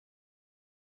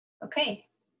Okay,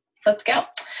 let's go. All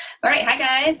right, hi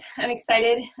guys. I'm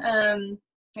excited that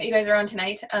you guys are on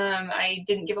tonight. I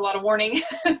didn't give a lot of warning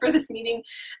for this meeting,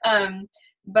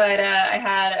 but I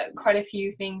had quite a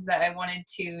few things that I wanted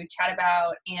to chat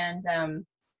about and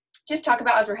just talk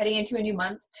about as we're heading into a new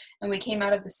month, and we came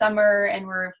out of the summer and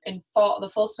we're in fall, the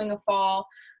full swing of fall.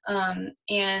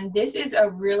 And this is a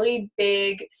really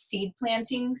big seed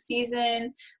planting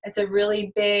season. It's a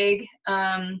really big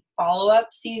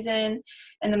follow-up season,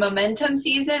 and the momentum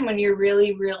season when you're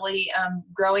really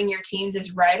growing your teams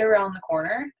is right around the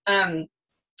corner.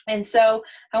 And so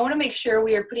I want to make sure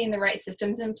we are putting the right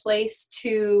systems in place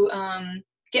to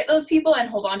get those people and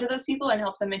hold on to those people and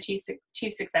help them achieve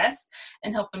success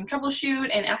and help them troubleshoot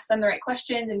and ask them the right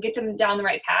questions and get them down the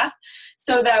right path,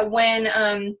 so that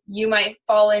when you might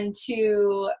fall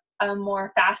into a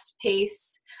more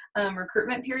fast-paced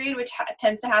recruitment period, which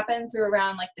tends to happen through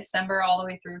around like December all the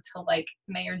way through till like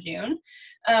May or June,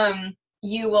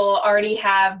 you will already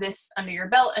have this under your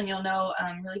belt, and you'll know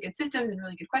really good systems and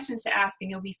really good questions to ask,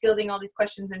 and you'll be fielding all these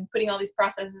questions and putting all these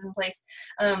processes in place,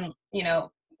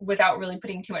 without really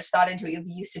putting too much thought into it. You'll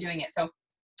be used to doing it. So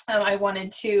I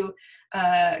wanted to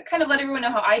kind of let everyone know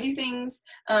how I do things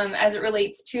as it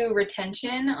relates to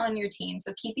retention on your team.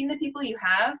 So keeping the people you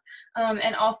have,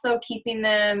 and also keeping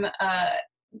them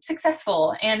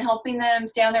successful and helping them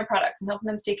stay on their products and helping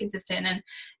them stay consistent,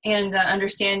 and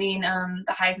understanding the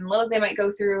highs and lows they might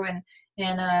go through,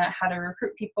 and how to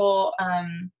recruit people,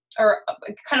 or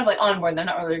kind of like onboard them,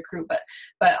 not really recruit,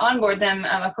 but onboard them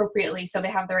appropriately so they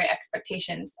have the right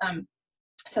expectations,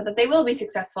 so that they will be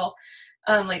successful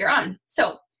later on.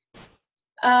 So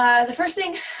the first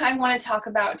thing I want to talk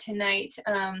about tonight,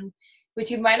 which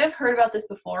you might have heard about this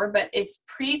before, but it's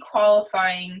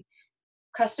pre-qualifying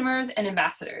customers and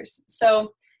ambassadors.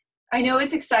 So I know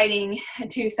it's exciting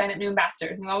to sign up new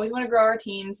ambassadors, and we always want to grow our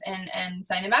teams and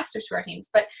sign ambassadors to our teams,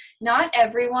 but not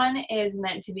everyone is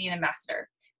meant to be an ambassador.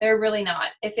 They're really not.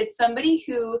 If it's somebody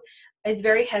who is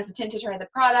very hesitant to try the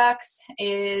products,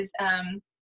 is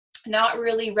not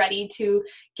really ready to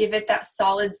give it that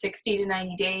solid 60 to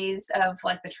 90 days of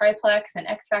like the triplex and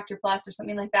X Factor Plus or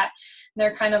something like that,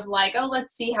 they're kind of like, oh,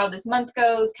 let's see how this month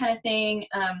goes kind of thing.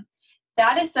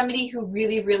 That is somebody who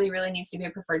really needs to be a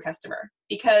preferred customer,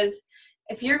 because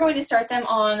if you're going to start them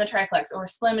on the triplex or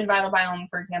Slim and Vital Biome,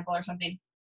 for example, or something,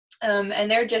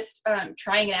 and they're just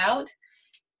trying it out,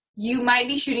 you might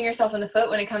be shooting yourself in the foot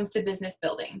when it comes to business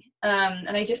building. And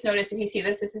I just noticed, if you see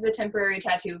this is a temporary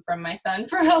tattoo from my son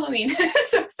for Halloween.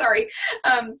 So sorry.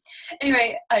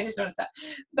 Anyway, I just noticed that.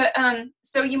 But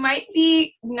so you might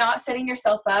be not setting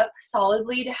yourself up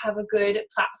solidly to have a good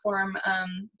platform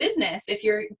business if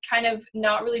you're kind of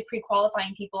not really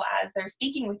pre-qualifying people as they're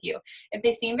speaking with you. If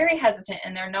they seem very hesitant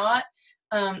and they're not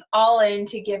all in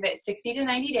to give it 60 to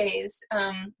 90 days,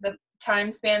 the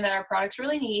time span that our products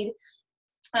really need,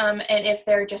 and if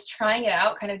they're just trying it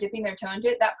out, kind of dipping their toe into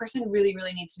it, that person really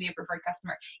needs to be a preferred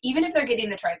customer. Even if they're getting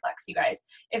the triplex, you guys,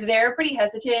 if they're pretty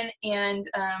hesitant and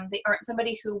they aren't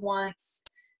somebody who wants,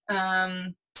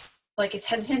 like is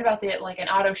hesitant about like an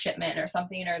auto shipment or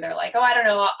something, or they're like, oh, I don't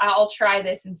know, I'll try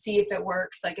this and see if it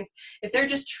works. Like if they're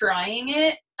just trying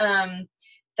it,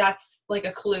 that's like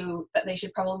a clue that they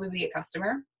should probably be a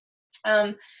customer.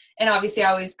 And obviously I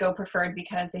always go preferred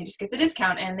because they just get the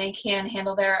discount and they can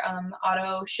handle their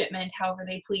auto shipment however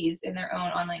they please in their own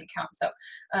online account. So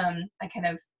I kind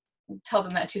of tell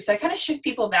them that too. So I kind of shift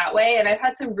people that way. And I've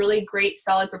had some really great,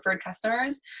 solid preferred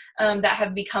customers that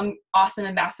have become awesome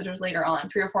ambassadors later on,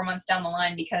 3 or 4 months down the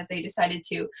line, because they decided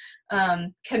to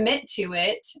commit to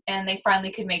it and they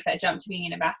finally could make that jump to being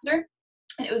an ambassador.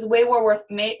 And it was way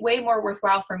more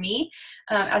worthwhile for me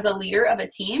as a leader of a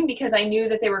team, because I knew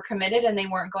that they were committed and they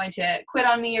weren't going to quit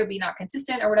on me or be not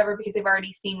consistent or whatever, because they've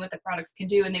already seen what the products can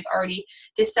do and they've already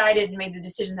decided and made the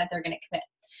decision that they're going to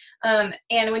commit.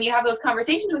 And when you have those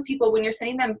conversations with people, when you're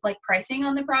sending them like pricing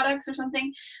on the products or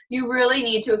something, you really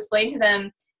need to explain to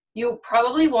them, you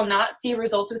probably will not see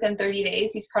results within 30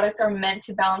 days. These products are meant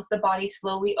to balance the body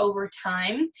slowly over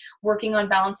time, working on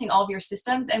balancing all of your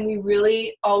systems. And we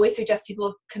really always suggest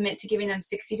people commit to giving them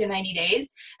 60 to 90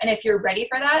 days. And if you're ready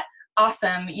for that,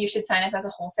 awesome. You should sign up as a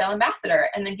wholesale ambassador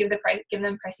and then give them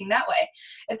pricing that way.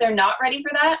 If they're not ready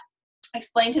for that,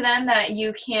 explain to them that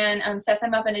you can set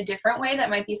them up in a different way that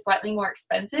might be slightly more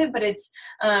expensive, but it's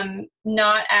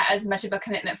not as much of a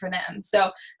commitment for them. So,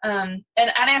 and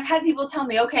I've had people tell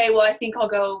me, okay, well, I think I'll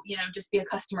go, just be a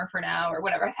customer for now or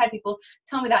whatever. I've had people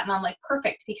tell me that, and I'm like,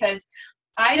 perfect, because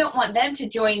I don't want them to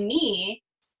join me,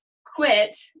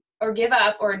 quit or give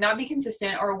up or not be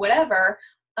consistent or whatever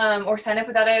or sign up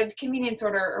without a convenience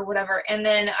order or whatever. And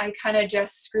then I kind of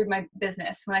just screwed my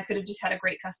business when I could have just had a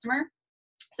great customer.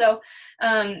 So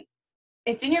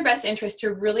it's in your best interest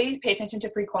to really pay attention to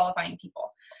pre-qualifying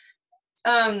people.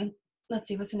 Let's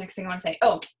see, what's the next thing I want to say?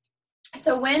 Oh,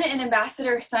 so when an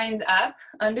ambassador signs up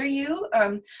under you,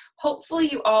 hopefully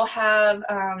you all have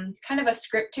kind of a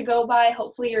script to go by.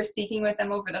 Hopefully you're speaking with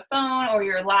them over the phone or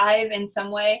you're live in some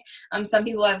way. Some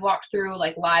people I've walked through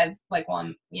like live, like while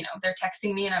I'm, you know, they're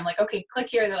texting me and I'm like, okay, click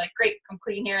here. They're like, great, I'm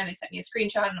clicking here. And they sent me a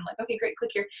screenshot and I'm like, okay, great,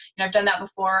 click here. You know, I've done that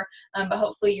before, but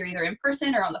hopefully you're either in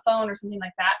person or on the phone or something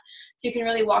like that. So you can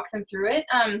really walk them through it.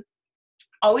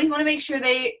 Always want to make sure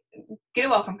they get a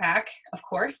welcome pack, of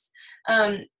course,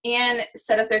 and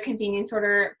set up their convenience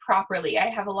order properly. I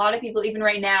have a lot of people, even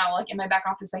right now, like in my back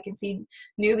office, I can see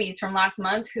newbies from last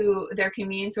month who their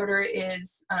convenience order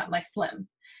is like slim.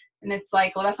 And it's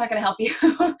like, well, that's not going to help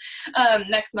you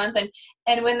next month.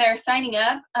 And when they're signing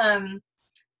up,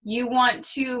 you want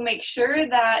to make sure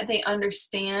that they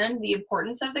understand the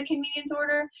importance of the convenience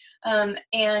order. And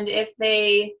if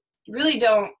they really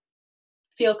don't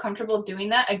feel comfortable doing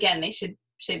that, again, they should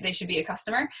be a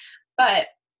customer. But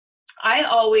I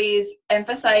always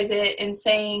emphasize it in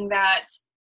saying that,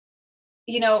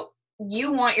 you know,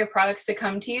 you want your products to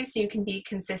come to you so you can be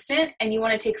consistent, and you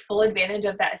want to take full advantage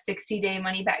of that 60-day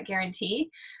money back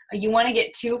guarantee. You want to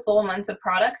get 2 full months of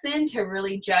products in to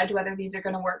really judge whether these are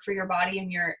going to work for your body and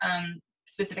your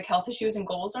specific health issues and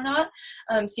goals or not.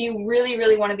 So you really,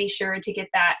 really want to be sure to get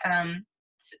that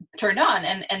turned on.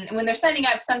 And when they're signing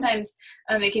up, sometimes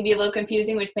it can be a little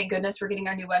confusing, which thank goodness we're getting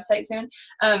our new website soon,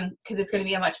 because it's going to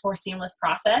be a much more seamless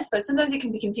process. But sometimes it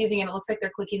can be confusing and it looks like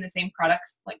they're clicking the same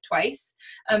products like twice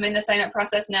in the sign up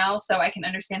process now. So I can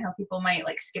understand how people might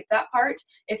like skip that part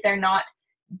if they're not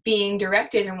being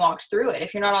directed and walked through it.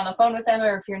 If you're not on the phone with them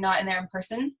or if you're not in there in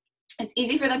person, it's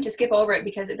easy for them to skip over it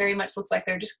because it very much looks like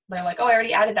they're like, oh, I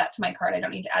already added that to my cart. I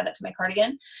don't need to add that to my cart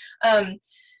again.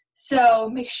 So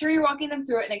make sure you're walking them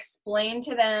through it and explain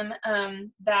to them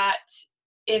that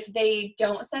if they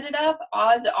don't set it up,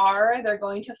 odds are they're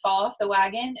going to fall off the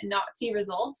wagon and not see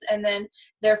results. And then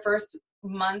their first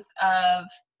month of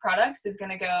products is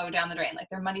going to go down the drain. Like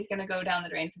their money's going to go down the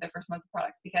drain for their first month of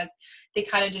products because they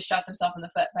kind of just shot themselves in the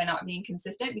foot by not being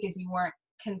consistent because you weren't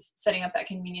setting up that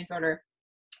convenience order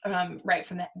right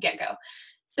from the get-go.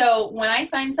 So when I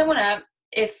sign someone up,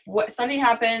 if something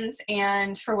happens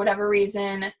and for whatever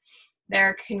reason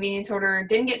their convenience order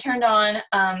didn't get turned on,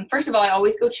 first of all, I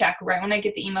always go check right when I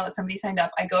get the email that somebody signed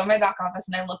up. I go in my back office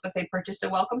and I look if they purchased a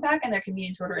welcome pack and their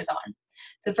convenience order is on.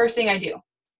 It's the first thing I do.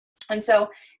 And so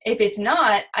if it's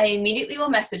not, I immediately will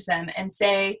message them and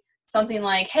say something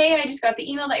like, hey, I just got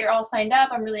the email that you're all signed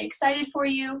up. I'm really excited for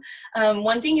you.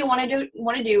 One thing you want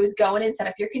to do is go in and set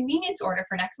up your convenience order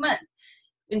for next month.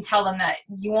 And tell them that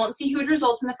you won't see huge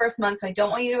results in the first month, so I don't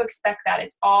want you to expect that.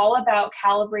 It's all about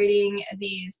calibrating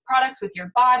these products with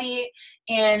your body,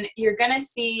 and you're going to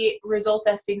see results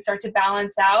as things start to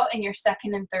balance out in your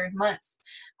second and third months.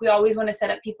 We always want to set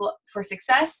up people for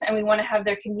success, and we want to have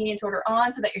their convenience order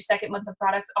on so that your second month of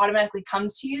products automatically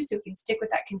comes to you so you can stick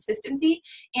with that consistency,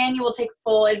 and you will take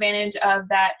full advantage of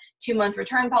that 2-month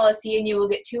return policy, and you will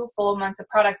get 2 full months of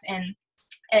products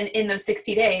in those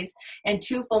 60 days and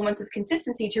 2 full months of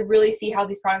consistency to really see how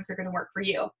these products are going to work for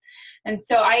you. And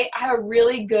so I have a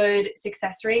really good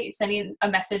success rate sending a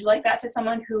message like that to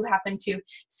someone who happened to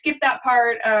skip that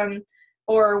part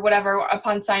or whatever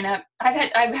upon sign up.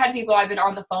 I've had people I've been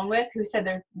on the phone with who said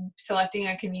they're selecting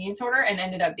a convenience order and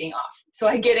ended up being off. So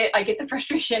I get it. I get the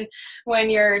frustration when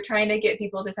you're trying to get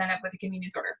people to sign up with a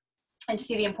convenience order and to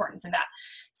see the importance in that.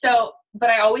 So, but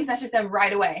I always message them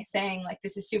right away saying like,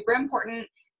 this is super important.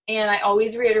 And I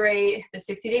always reiterate the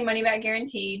 60-day money back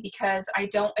guarantee because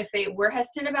if they were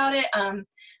hesitant about it,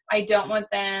 I don't want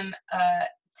them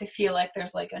to feel like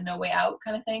there's like a no way out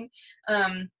kind of thing.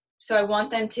 So I want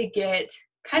them to get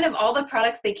kind of all the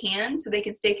products they can so they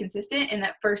can stay consistent in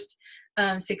that first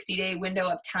 60-day window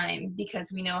of time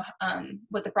because we know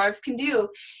what the products can do.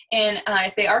 And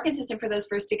if they are consistent for those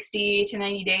first 60 to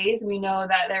 90 days, we know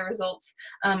that their results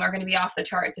are going to be off the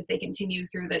charts if they continue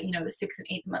through the, the 6th and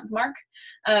 8th month mark.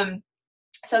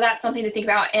 So that's something to think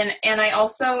about. And I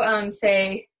also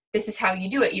say, this is how you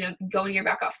do it. Go to your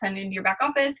back office, send it into your back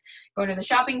office, go to the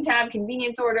shopping tab,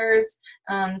 convenience orders,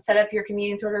 set up your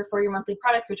convenience order for your monthly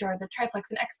products, which are the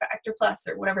Triplex and X Factor Plus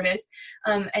or whatever it is.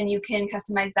 And you can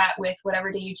customize that with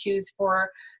whatever day you choose for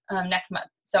next month.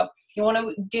 So you want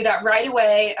to do that right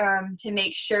away to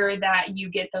make sure that you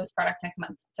get those products next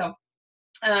month. So,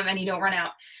 and you don't run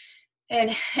out.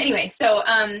 And anyway, so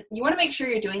you want to make sure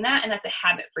you're doing that, and that's a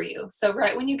habit for you. So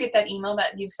right when you get that email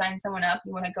that you've signed someone up,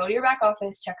 you want to go to your back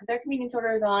office, check if their convenience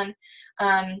order is on.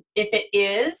 If it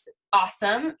is,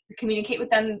 awesome. Communicate with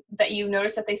them that you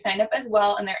notice that they signed up as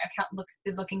well and their account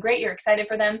is looking great. You're excited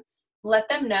for them. Let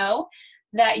them know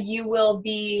that you will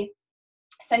be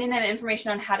sending them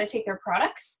information on how to take their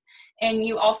products. And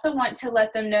you also want to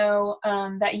let them know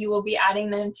that you will be adding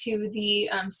them to the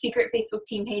secret Facebook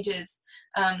team pages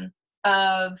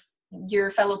of your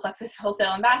fellow Plexus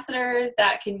wholesale ambassadors.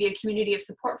 That can be a community of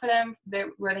support for them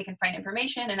where they can find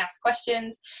information and ask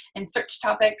questions and search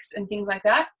topics and things like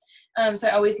that. So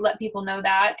I always let people know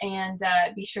that, and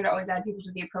be sure to always add people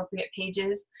to the appropriate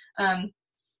pages.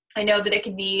 I know that it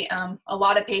can be a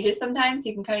lot of pages sometimes, so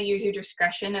you can kind of use your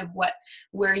discretion of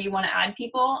where you want to add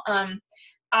people.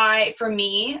 For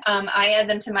me, I add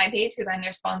them to my page because I'm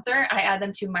their sponsor. I add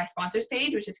them to my sponsors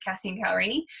page, which is Cassie and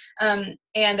Calrini.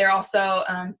 And they're also,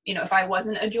 if I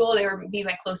wasn't a jewel, they would be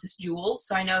my closest jewels.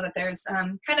 So I know that there's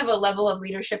kind of a level of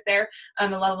leadership there, a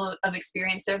level of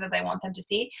experience there that I want them to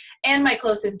see. And my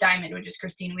closest diamond, which is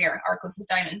Christine Weir, our closest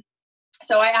diamond.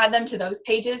 So I add them to those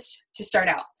pages to start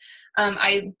out.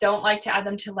 I don't like to add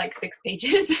them to like 6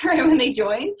 pages right when they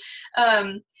join.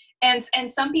 And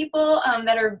some people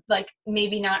that are like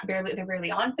maybe they're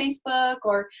barely on Facebook,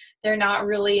 or they're not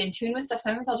really in tune with stuff.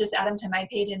 Sometimes I'll just add them to my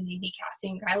page and maybe Cassie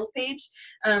and Kyle's page,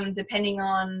 depending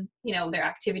on, their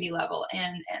activity level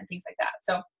and things like that.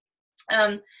 So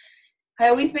I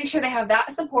always make sure they have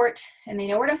that support and they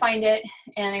know where to find it,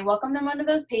 and I welcome them onto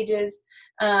those pages.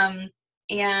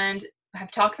 And I've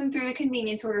talked them through the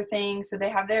convenience order thing, so they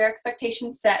have their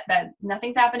expectations set that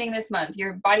nothing's happening this month.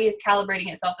 Your body is calibrating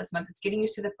itself this month. It's getting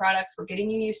used to the products. We're getting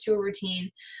you used to a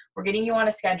routine. We're getting you on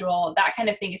a schedule. That kind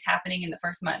of thing is happening in the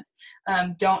first month.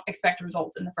 Don't expect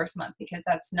results in the first month because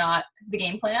that's not the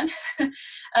game plan.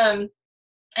 And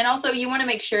also, you want to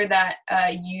make sure that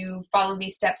you follow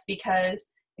these steps, because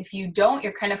if you don't,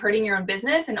 you're kind of hurting your own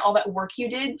business and all that work you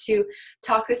did to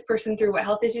talk this person through what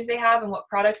health issues they have and what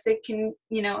products they can,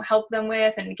 help them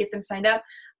with and get them signed up.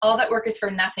 All that work is for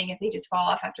nothing if they just fall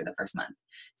off after the first month.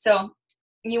 So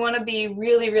you want to be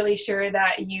really, really sure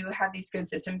that you have these good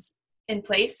systems in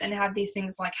place and have these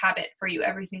things like habit for you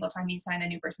every single time you sign a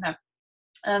new person up.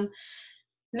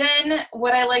 Then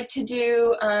what I like to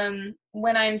do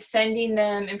when I'm sending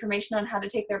them information on how to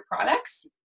take their products,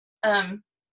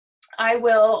 I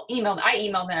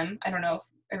email them. I don't know if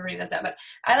everybody does that, but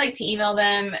I like to email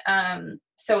them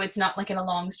so it's not like in a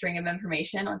long string of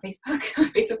information on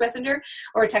Facebook Messenger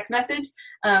or a text message.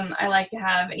 I like to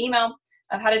have an email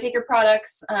of how to take your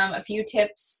products, a few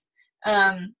tips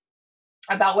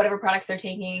about whatever products they're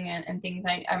taking and things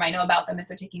I might know about them if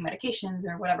they're taking medications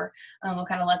or whatever. We'll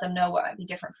kind of let them know what might be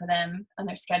different for them on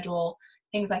their schedule,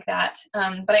 things like that.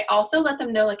 But I also let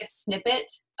them know like a snippet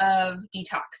of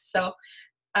detox. So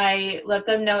I let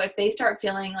them know if they start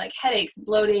feeling like headaches,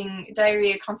 bloating,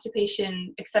 diarrhea,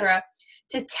 constipation, etc.,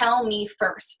 to tell me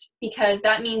first, because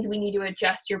that means we need to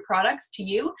adjust your products to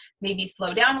you, maybe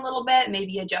slow down a little bit,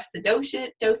 maybe adjust the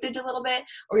dosage a little bit,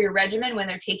 or your regimen when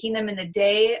they're taking them in the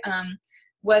day,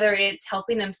 whether it's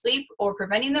helping them sleep or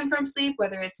preventing them from sleep,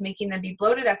 whether it's making them be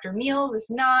bloated after meals, if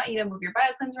not, move your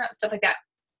BioCleanse around, stuff like that.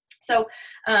 So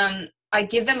I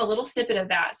give them a little snippet of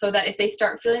that so that if they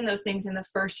start feeling those things in the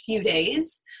first few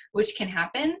days, which can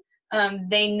happen,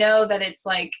 they know that it's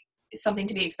like something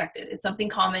to be expected. It's something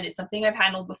common. It's something I've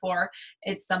handled before.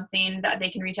 It's something that they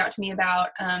can reach out to me about.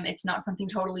 It's not something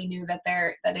totally new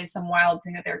that is some wild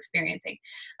thing that they're experiencing.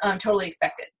 Totally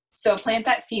expected. So plant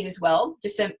that seed as well,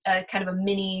 just a kind of a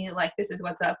mini, like, this is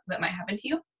what's up that might happen to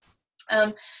you.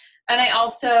 And I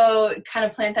also kind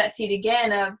of plant that seed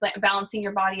again of like balancing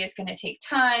your body is going to take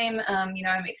time. I'm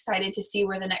excited to see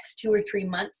where the next 2 or 3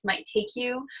 months might take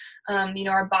you.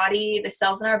 Our body, the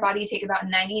cells in our body take about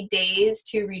 90 days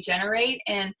to regenerate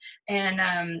and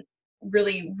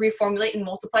really reformulate and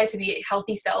multiply to be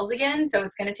healthy cells again. So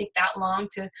it's going to take that long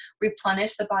to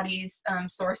replenish the body's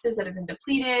sources that have been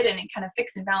depleted and kind of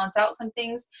fix and balance out some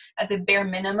things at the bare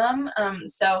minimum.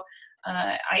 So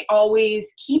I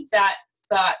always keep that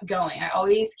thought going. I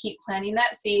always keep planting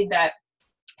that seed that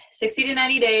 60 to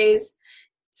 90 days,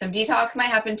 some detox might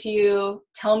happen to you.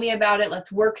 Tell me about it.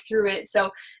 Let's work through it. So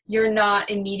you're not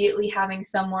immediately having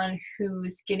someone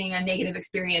who's getting a negative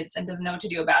experience and doesn't know what to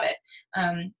do about it.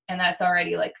 And that's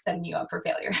already like setting you up for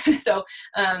failure. So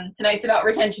tonight's about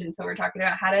retention. So we're talking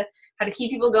about how to keep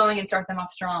people going and start them off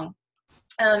strong.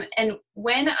 And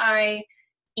when I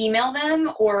email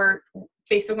them or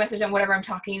Facebook message them, whatever I'm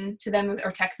talking to them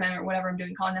or text them or whatever I'm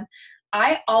doing, calling them,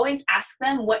 I always ask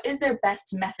them what is their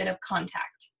best method of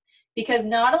contact. because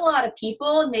not a lot of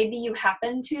people, maybe you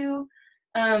happen to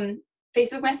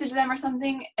Facebook message them or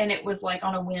something, and it was like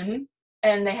on a whim,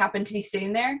 and they happen to be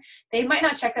sitting there. They might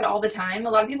not check that all the time. A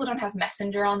lot of people don't have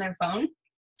Messenger on their phone.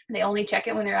 They only check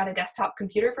it when they're at a desktop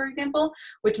computer, for example,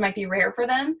 which might be rare for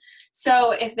them.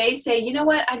 So if they say, you know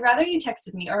what, I'd rather you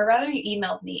texted me or I'd rather you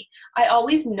emailed me, I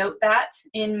always note that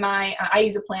in my, I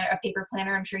use a planner, a paper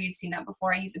planner. I'm sure you've seen that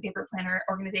before. I use a paper planner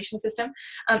organization system.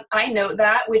 I note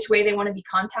that which way they want to be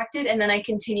contacted, and then I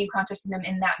continue contacting them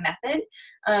in that method.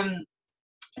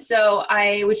 So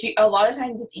which a lot of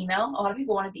times it's email. A lot of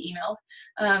people want to be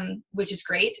emailed, which is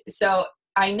great. So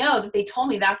I know that they told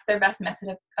me that's their best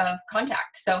method of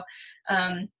contact. So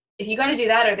if you got to do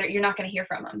that, or you're not going to hear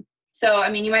from them. So, I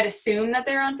mean, you might assume that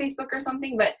they're on Facebook or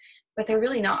something, but they're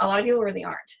really not. A lot of people really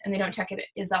aren't, and they don't check it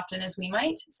as often as we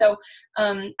might. So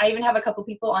I even have a couple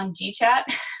people on GChat,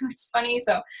 which is funny.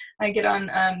 So I get on,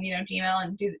 Gmail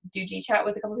and do GChat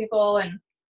with a couple people, and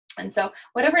so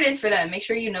whatever it is for them, make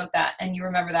sure you note that and you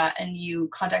remember that and you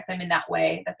contact them in that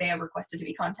way that they have requested to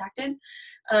be contacted.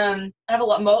 I have a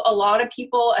lot of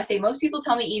people, I say most people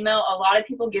tell me email. A lot of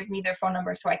people give me their phone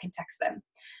number so I can text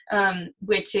them,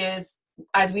 which is,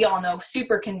 as we all know,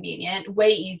 super convenient,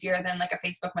 way easier than like a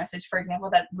Facebook message, for example,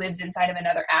 that lives inside of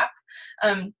another app.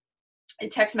 A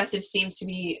text message seems to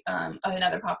be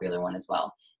another popular one as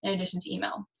well, in addition to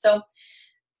email. So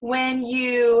when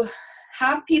you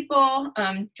have people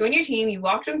join your team, you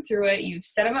walked them through it, you've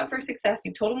set them up for success,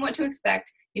 you told them what to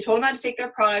expect, you told them how to take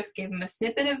their products, gave them a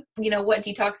snippet of, what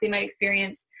detox they might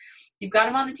experience, you've got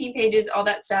them on the team pages, all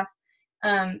that stuff.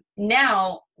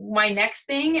 Now, my next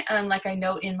thing, like I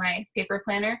note in my paper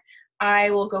planner, I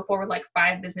will go forward like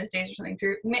 5 business days or something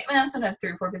sometimes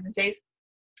 3 or 4 business days.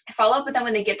 I follow up with them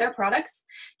when they get their products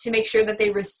to make sure that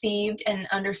they received and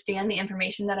understand the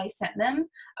information that I sent them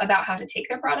about how to take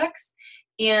their products,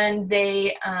 and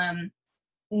they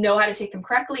know how to take them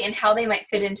correctly and how they might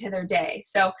fit into their day.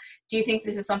 So do you think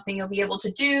this is something you'll be able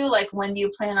to do? Like, when do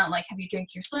you plan on, like, have you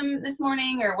drank your Slim this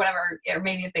morning or whatever? Or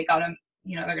maybe if they got them,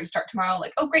 they're going to start tomorrow,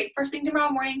 like, oh, great, first thing tomorrow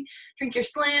morning, drink your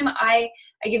Slim. I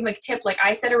give them a tip, like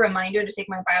I set a reminder to take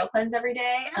my BioCleanse every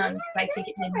day because I take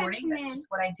it mid-morning. That's just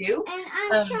what I do. And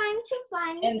I'm trying to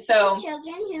find the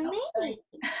children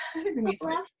who made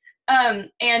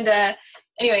me.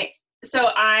 Anyway,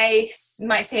 so I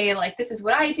might say, like, this is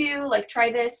what I do, like,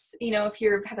 try this, if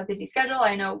you have a busy schedule.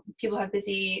 I know people have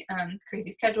busy, crazy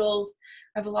schedules.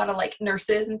 I have a lot of, like,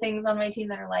 nurses and things on my team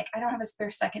that are like, I don't have a spare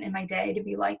second in my day to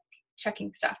be, like,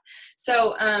 checking stuff.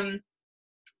 So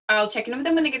I'll check in with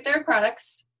them when they get their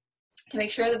products to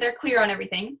make sure that they're clear on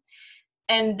everything.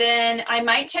 And then I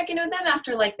might check in with them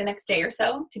after, like, the next day or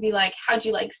so to be like, how'd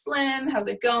you like Slim? How's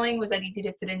it going? Was that easy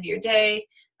to fit into your day?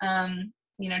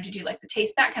 Did you like the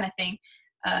taste? That kind of thing.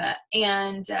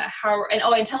 And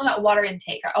tell them about water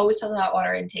intake. I always tell them about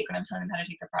water intake when I'm telling them how to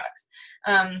take their products,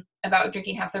 about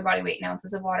drinking half their body weight in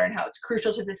ounces of water and how it's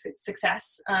crucial to the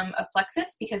success of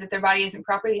Plexus, because if their body isn't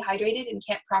properly hydrated and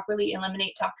can't properly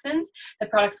eliminate toxins, the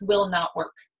products will not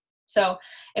work. So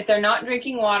if they're not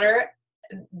drinking water,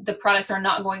 the products are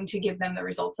not going to give them the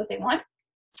results that they want.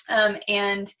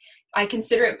 And I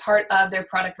consider it part of their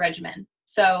product regimen.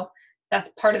 So that's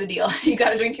part of the deal. You got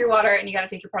to drink your water and you got to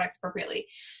take your products appropriately.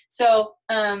 So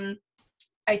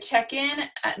I check in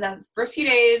at those first few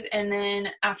days, and then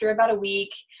after about a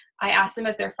week, I ask them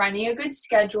if they're finding a good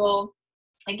schedule.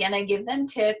 Again, I give them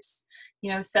tips,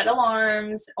 set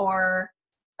alarms, or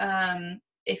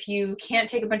if you can't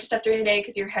take a bunch of stuff during the day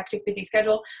because you're a hectic, busy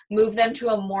schedule, move them to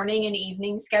a morning and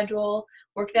evening schedule,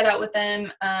 work that out with them.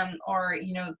 Or,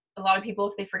 a lot of people,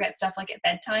 if they forget stuff like at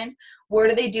bedtime, where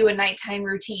do they do a nighttime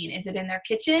routine? Is it in their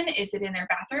kitchen? Is it in their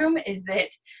bathroom? Is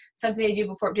it something they do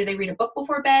before? Do they read a book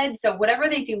before bed? So whatever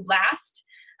they do last,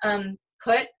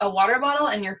 put a water bottle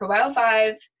and your Probio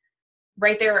 5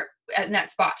 right there in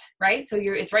that spot, right? So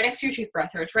it's right next to your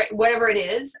toothbrush, or it's right, whatever it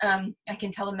is. I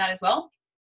can tell them that as well.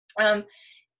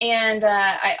 And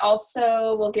I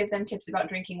also will give them tips about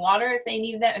drinking water if they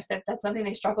need that, if that's something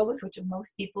they struggle with, which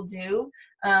most people do.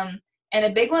 And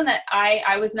a big one that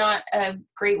I was not a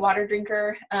great water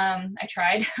drinker. I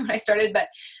tried when I started, but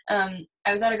I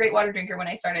was not a great water drinker when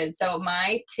I started. So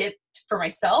my tip for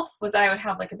myself was I would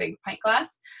have like a big pint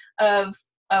glass of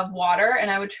water,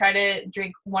 and I would try to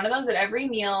drink one of those at every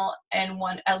meal and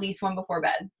at least one before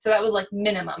bed. So that was like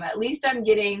minimum. At least I'm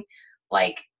getting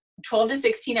like 12 to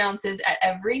 16 ounces at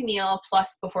every meal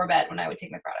plus before bed when I would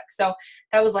take my products. So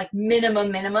that was like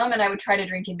minimum. And I would try to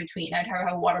drink in between. I'd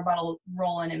have a water bottle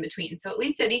rolling in between. So at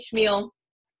least at each meal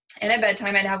and at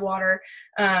bedtime, I'd have water.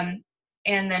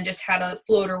 and then just had a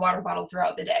floater water bottle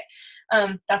throughout the day.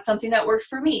 That's something that worked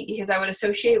for me because I would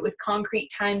associate with concrete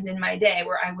times in my day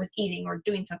where I was eating or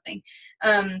doing something.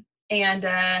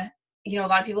 You know, a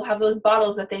lot of people have those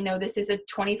bottles that they know this is a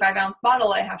 25-ounce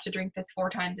bottle. I have to drink this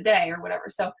 4 times a day or whatever.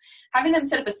 So having them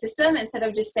set up a system instead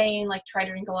of just saying like, try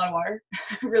to drink a lot of water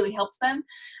really helps them,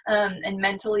 and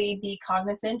mentally be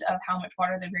cognizant of how much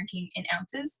water they're drinking in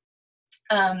ounces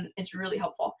is really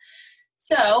helpful.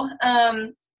 So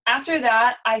after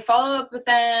that, I follow up with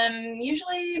them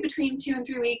usually between 2 and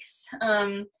 3 weeks.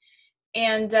 I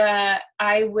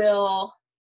will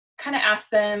kind of ask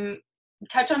them,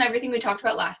 touch on everything we talked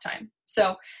about last time.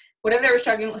 So whatever they were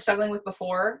struggling with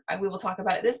before, we will talk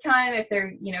about it this time. If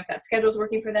they're, you know, if that schedule's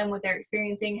working for them, what they're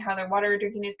experiencing, how their water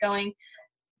drinking is going.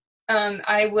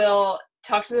 I will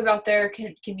talk to them about their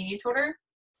convenience order,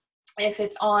 if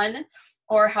it's on,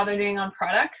 or how they're doing on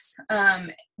products,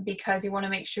 because you want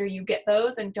to make sure you get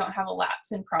those and don't have a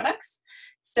lapse in products.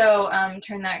 So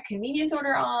turn that convenience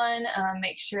order on,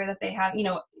 make sure that they have, you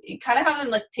know, you kind of have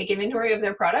them like take inventory of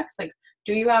their products. Like,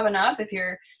 do you have enough? If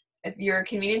your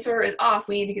convenience order is off,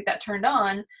 we need to get that turned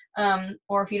on.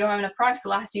 Or if you don't have enough products to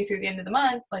last you through the end of the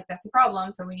month, like that's a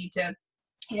problem. So we need to,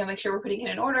 you know, make sure we're putting it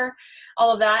in order,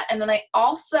 all of that. And then I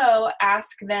also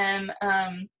ask them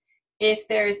if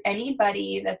there's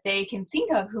anybody that they can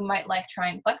think of who might like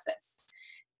trying Plexus.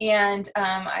 And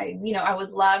I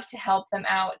would love to help them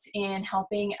out in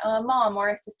helping a mom or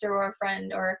a sister or a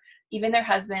friend or even their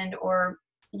husband or,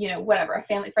 you know, whatever, a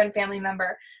family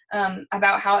member,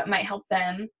 about how it might help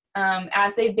them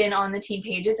as they've been on the team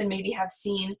pages and maybe have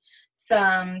seen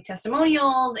some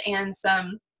testimonials and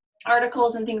some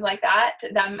articles and things like that.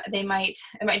 It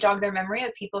might jog their memory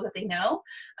of people that they know.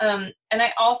 And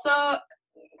I also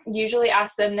usually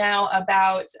ask them now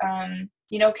about,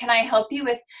 you know, can I help you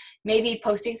with maybe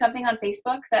posting something on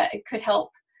Facebook that it could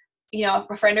help, you know,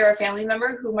 a friend or a family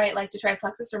member who might like to try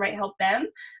Plexus or might help them,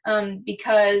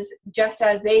 because just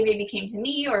as they maybe came to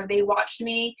me or they watched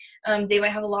me, they might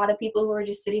have a lot of people who are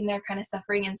just sitting there kind of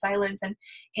suffering in silence,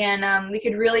 and we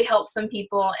could really help some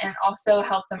people and also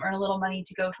help them earn a little money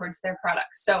to go towards their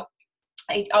products. So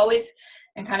I always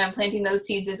am kind of planting those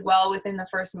seeds as well within the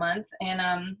first month.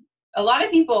 And a lot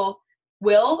of people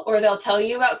will, or they'll tell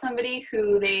you about somebody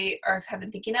who they have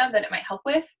been thinking of that it might help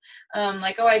with.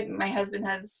 Like, my husband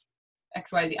has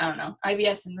XYZ, I don't know,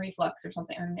 IBS and reflux or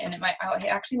something, and it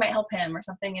actually might help him or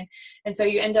something. And so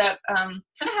you end up kind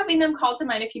of having them call to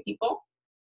mind a few people.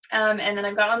 And then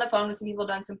I've got on the phone with some people,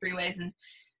 done some 3-ways, and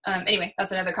anyway,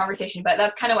 that's another conversation, but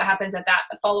that's kind of what happens at that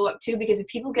follow-up too, because if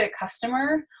people get a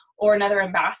customer or another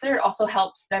ambassador, it also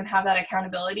helps them have that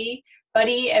accountability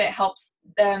buddy, and it helps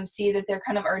them see that they're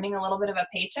kind of earning a little bit of a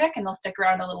paycheck, and they'll stick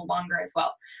around a little longer as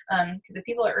well. Because if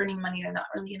people are earning money, they're not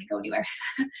really going to go anywhere.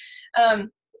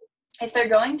 If they're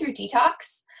going through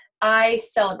detox, I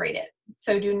celebrate it.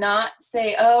 So do not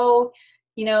say, oh,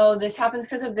 you know, this happens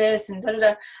because of this, and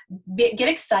da-da-da. Get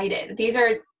excited.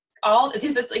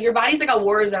 Your body's like a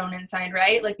war zone inside,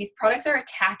 right? Like, these products are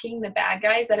attacking the bad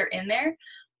guys that are in there,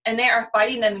 and they are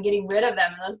fighting them and getting rid of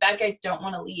them. And those bad guys don't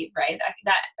want to leave, right?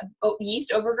 That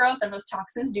yeast overgrowth and those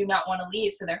toxins do not want to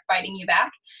leave. So they're fighting you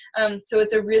back. So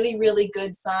it's a really, really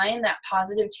good sign that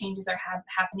positive changes are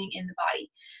happening in the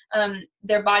body.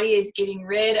 Their body is getting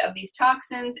rid of these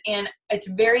toxins, and it's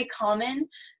very common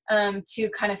to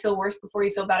kind of feel worse before you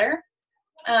feel better.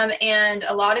 And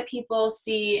a lot of people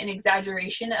see an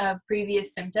exaggeration of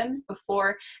previous symptoms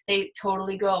before they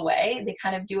totally go away. They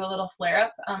kind of do a little flare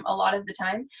up a lot of the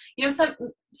time. You know,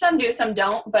 some do, some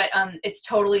don't, but it's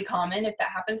totally common if that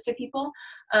happens to people,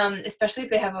 especially if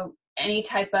they have any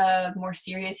type of more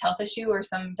serious health issue or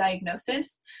some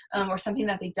diagnosis, or something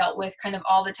that they dealt with kind of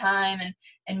all the time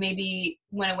and maybe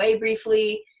went away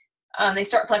briefly. They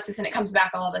start Plexus and it comes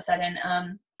back all of a sudden.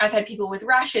 I've had people with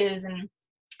rashes and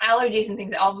allergies and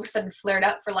things that all of a sudden flared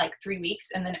up for like 3 weeks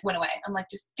and then it went away. I'm like,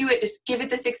 just do it. Just give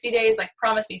it the 60 days. Like,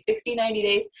 promise me 60, 90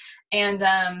 days. And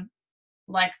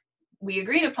like we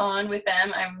agreed upon with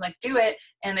them, I'm like, do it.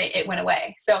 And it went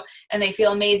away. So, and they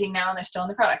feel amazing now, and they're still in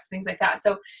the products, things like that.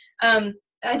 So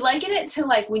I liken it to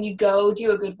like when you go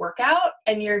do a good workout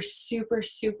and you're super,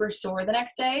 super sore the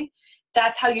next day.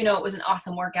 That's how you know it was an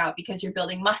awesome workout, because you're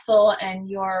building muscle and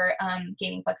you're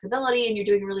gaining flexibility and you're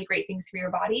doing really great things for your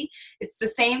body. It's the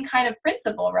same kind of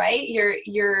principle, right?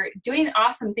 You're doing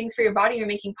awesome things for your body. You're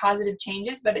making positive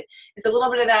changes, but it's a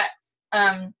little bit of that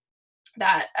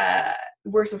that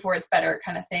worse before it's better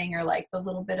kind of thing, or like the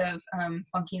little bit of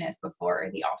funkiness before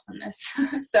the awesomeness.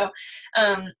 So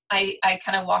I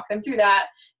kind of walk them through that,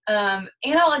 and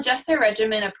I'll adjust their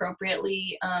regimen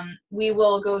appropriately. We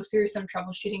will go through some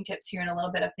troubleshooting tips here in a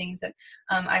little bit of things that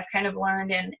I've kind of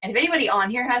learned, and if anybody on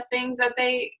here has things that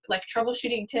they like,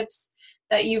 troubleshooting tips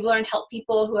that you've learned help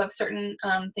people who have certain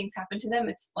things happen to them,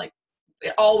 it's like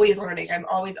always learning. I'm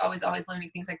always learning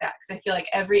things like that, because I feel like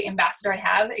every ambassador I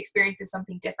have experiences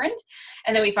something different,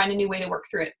 and then we find a new way to work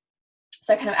through it.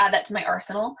 So I kind of add that to my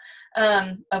arsenal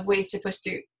of ways to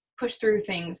push through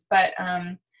things. But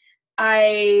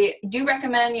I do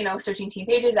recommend, searching team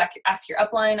pages, ask your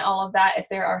upline, all of that, if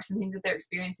there are some things that they're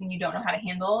experiencing you don't know how to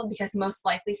handle, because most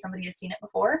likely somebody has seen it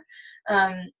before.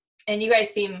 And you guys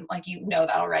seem like you know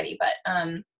that already,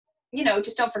 but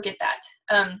just don't forget that.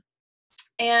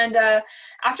 And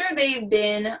after they've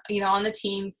been, on the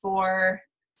team for,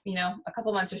 a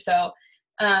couple months or so,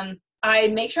 I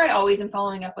make sure I always am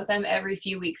following up with them every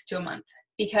few weeks to a month,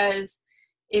 because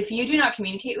if you do not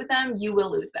communicate with them, you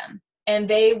will lose them, and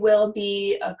they will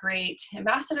be a great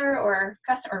ambassador or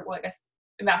customer, well, I guess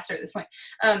ambassador at this point.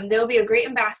 They'll be a great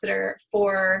ambassador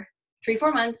for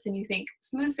 3-4 months, and you think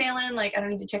smooth sailing, like I don't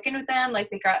need to check in with them, like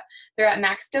they're at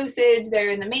max dosage, they're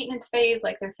in the maintenance phase,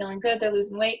 like they're feeling good, they're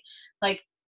losing weight, like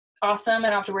awesome, I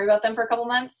don't have to worry about them for a couple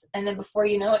months. And then before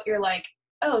you know it, you're like,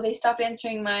 oh, they stopped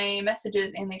answering my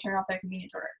messages and they turned off their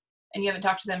convenience order, and you haven't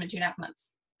talked to them in 2.5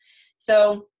 months.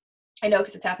 So I know,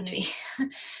 because it's happened to me.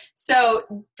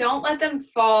 So don't let them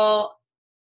fall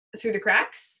through the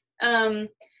cracks.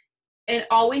 And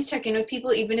always check in with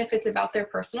people, even if it's about their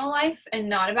personal life and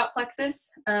not about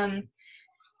Plexus.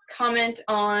 Comment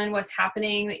on what's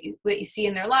happening, what you see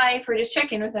in their life, or just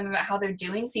check in with them about how they're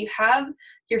doing, so you have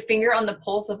your finger on the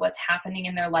pulse of what's happening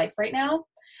in their life right now.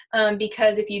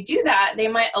 Because if you do that, they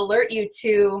might alert you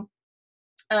to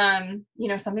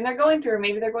something they're going through, or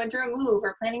maybe they're going through a move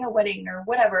or planning a wedding or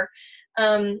whatever,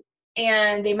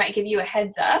 and they might give you a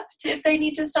heads up to if they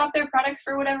need to stop their products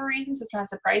for whatever reason, so it's not a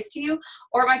surprise to you,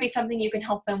 or it might be something you can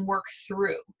help them work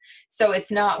through, so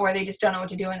it's not where they just don't know what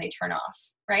to do and they turn off,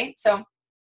 right? So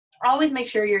always make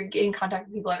sure you're getting in contact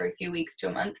with people every few weeks to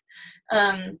a month,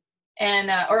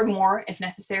 or more if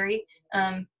necessary.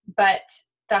 But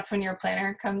that's when your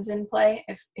planner comes in play,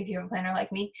 if you have a planner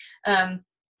like me.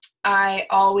 I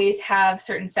always have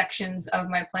certain sections of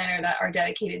my planner that are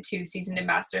dedicated to seasoned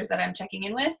ambassadors that I'm checking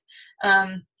in with,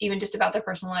 even just about their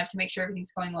personal life, to make sure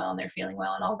everything's going well and they're feeling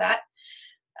well and all that.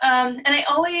 And I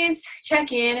always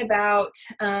check in about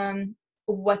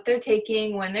what they're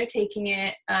taking, when they're taking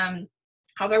it,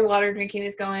 how their water drinking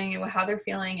is going, and how they're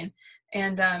feeling.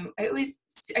 And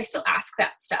I still ask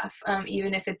that stuff,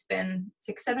 even if it's been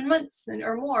 6-7 months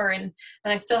or more. And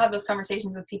I still have those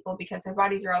conversations with people, because their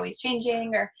bodies are always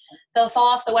changing, or they'll fall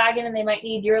off the wagon and they might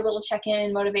need your little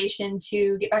check-in motivation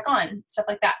to get back on, stuff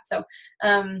like that. So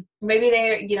maybe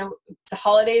the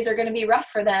holidays are going to be rough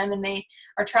for them and they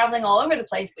are traveling all over the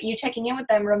place, but you checking in with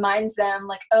them reminds them,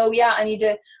 like, oh yeah, I need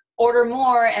to order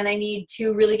more, and I need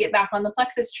to really get back on the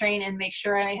Plexus train and make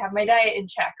sure I have my diet in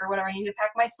check, or whatever. I need to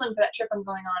pack my Slim for that trip I'm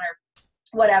going on,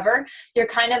 or whatever. You're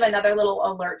kind of another little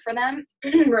alert for them,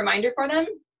 reminder for them.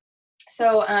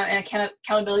 So an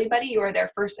accountability buddy, or their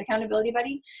first accountability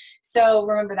buddy. So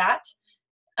remember that.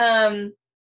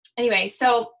 Anyway,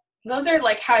 so those are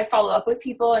like how I follow up with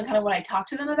people and kind of what I talk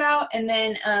to them about. And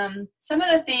then some of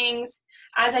the things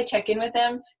as I check in with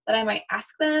them that I might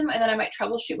ask them, and then I might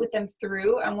troubleshoot with them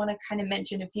through. I want to kind of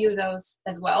mention a few of those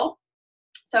as well.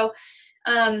 So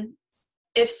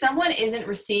if someone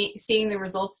isn't seeing the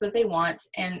results that they want,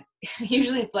 and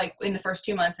usually it's like in the first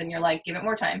 2 months and you're like, give it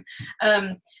more time.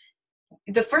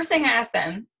 The first thing I ask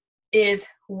them is,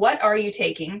 what are you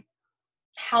taking?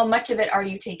 How much of it are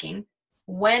you taking?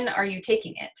 When are you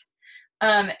taking it?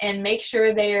 And make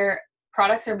sure their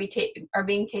products are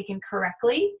being taken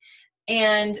correctly.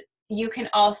 And you can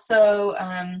also,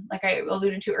 like I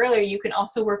alluded to earlier, you can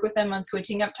also work with them on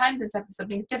switching up times and stuff if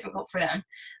something's difficult for them.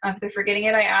 If they're forgetting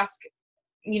it, I ask,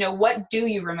 what do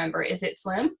you remember? Is it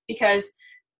Slim? Because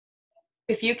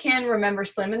if you can remember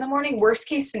Slim in the morning, worst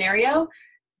case scenario,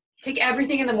 take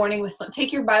everything in the morning with Slim.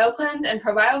 Take your BioCleanse and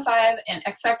ProBio 5 and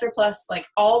X Factor Plus, like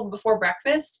all before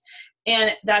breakfast.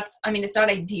 And it's not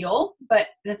ideal, but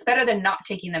that's better than not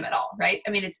taking them at all, right?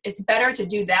 It's better to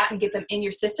do that and get them in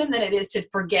your system than it is to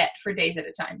forget for days at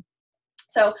a time.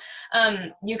 So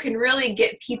you can really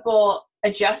get people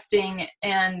adjusting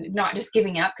and not just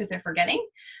giving up because they're forgetting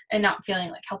and not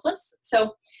feeling like helpless.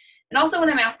 So, and also when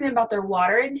I'm asking about their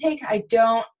water intake, I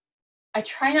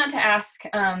try not to ask,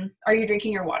 are you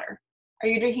drinking your water? Are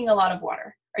you drinking a lot of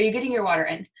water? Are you getting your water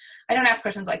in? I don't ask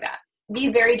questions like that, be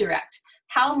very direct.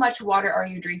 How much water are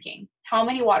you drinking? How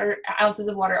many ounces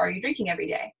of water are you drinking every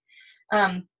day?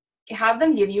 Have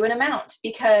them give you an amount,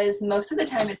 because most of the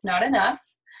time it's not enough.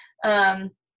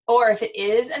 Or if it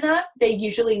is enough, they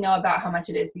usually know about how much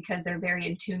it is because they're very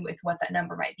in tune with what that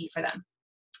number might be for them.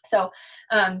 So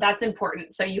that's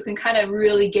important. So you can kind of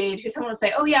really gauge, because someone will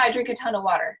say, oh yeah, I drink a ton of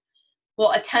water.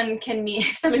 Well, a ton can mean,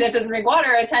 if somebody that doesn't drink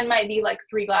water, a ton might be like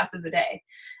 3 glasses a day,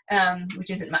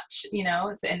 which isn't much, you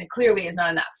know, and it clearly is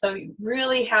not enough. So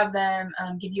really have them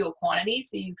give you a quantity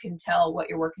so you can tell what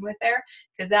you're working with there,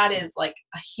 because that is like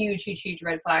a huge, huge, huge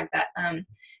red flag that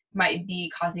might be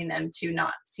causing them to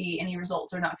not see any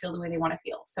results or not feel the way they want to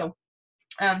feel. So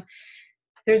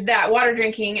there's that, water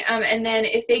drinking. And then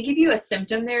if they give you a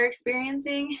symptom they're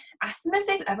experiencing, ask them if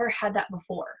they've ever had that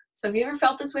before. So have you ever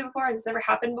felt this way before? Has this ever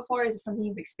happened before? Is this something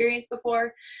you've experienced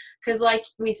before? Because like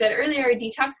we said earlier,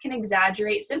 detox can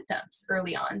exaggerate symptoms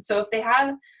early on. So if they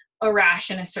have a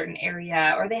rash in a certain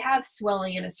area, or they have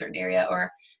swelling in a certain area, or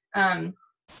I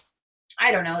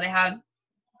don't know, they have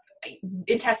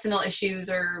intestinal issues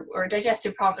or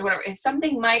digestive problems or whatever, if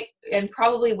something might and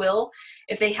probably will,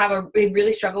 if they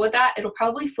really struggle with that, it'll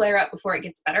probably flare up before it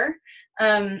gets better.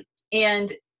 And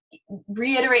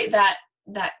reiterate that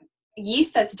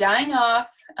yeast that's dying off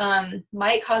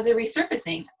might cause a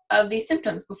resurfacing of these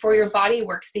symptoms before your body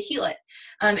works to heal it.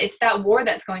 It's that war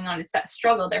that's going on. It's that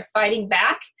struggle. They're fighting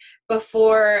back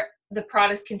before the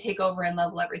products can take over and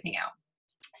level everything out.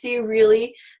 So you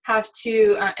really have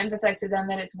to emphasize to them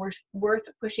that it's worth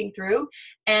pushing through,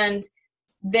 and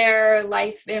their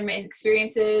life, their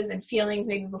experiences and feelings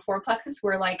maybe before Plexus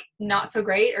were like not so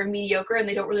great or mediocre, and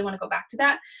they don't really want to go back to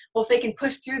that. Well, if they can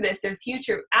push through this, their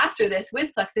future after this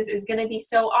with Plexus is going to be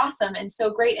so awesome and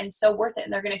so great and so worth it,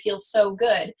 and they're going to feel so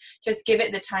good. Just give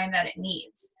it the time that it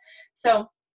needs. So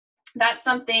that's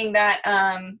something that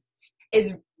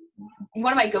is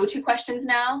one of my go-to questions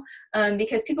now,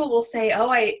 because people will say,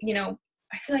 oh, I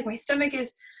feel like my stomach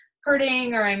is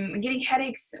hurting, or I'm getting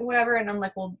headaches, whatever. And I'm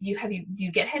like, well, do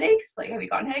you get headaches? Like, have you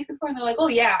gotten headaches before? And they're like, oh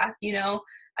yeah,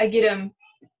 I get them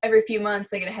every few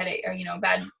months. I get a headache, or, a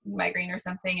bad migraine or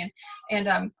something. And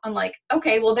I'm like,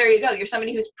 okay, well, there you go. You're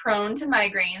somebody who's prone to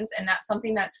migraines, and that's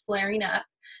something that's flaring up.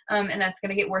 And that's going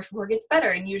to get worse before it gets better.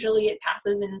 And usually it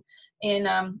passes in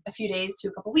a few days to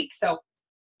a couple weeks. So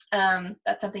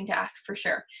that's something to ask for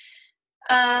sure.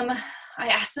 I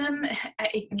ask them,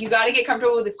 you got to get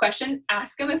comfortable with this question.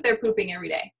 Ask them if they're pooping every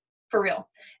day, for real.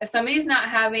 If somebody's not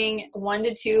having 1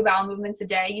 to 2 bowel movements a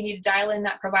day, you need to dial in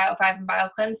that Probio 5 and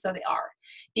BioCleanse so they are.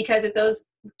 Because if those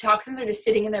toxins are just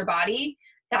sitting in their body,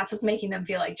 that's what's making them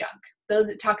feel like junk.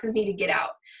 Those toxins need to get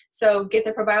out. So get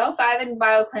the Probio 5 and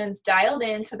BioCleanse dialed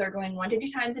in so they're going 1 to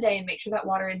 2 times a day, and make sure that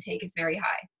water intake is very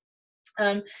high.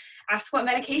 Ask what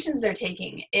medications they're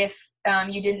taking if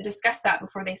you didn't discuss that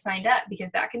before they signed up,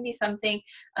 because that can be something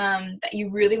that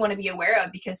you really want to be aware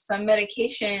of, because some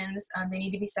medications, they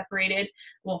need to be separated.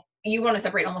 Well, you want to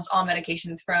separate almost all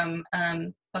medications from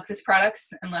Plexus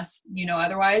products unless you know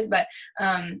otherwise, but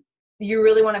you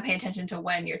really want to pay attention to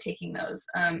when you're taking those,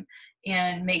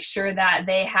 and make sure that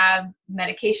they have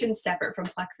medications separate from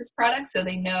Plexus products, so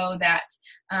they know that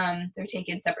they're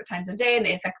taken separate times of day and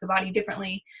they affect the body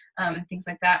differently, and things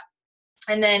like that.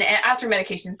 And then as for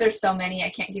medications, there's so many, I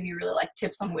can't give you really like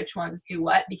tips on which ones do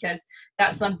what, because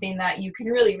that's something that you can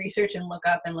really research and look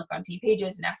up and look on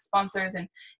pages and ask sponsors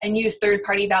and use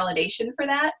third-party validation for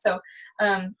that. So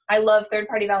I love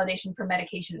third-party validation for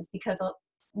medications, because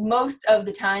most of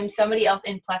the time somebody else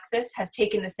in Plexus has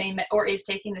taken the same or is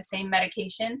taking the same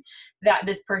medication that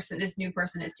this new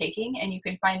person is taking, and you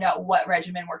can find out what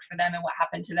regimen worked for them and what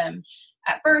happened to them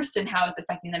at first and how it's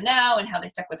affecting them now and how they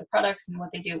stuck with the products and what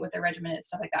they do with their regimen and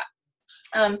stuff like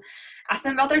that. Ask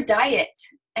them about their diet,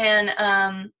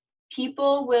 and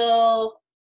people will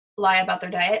lie about their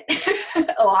diet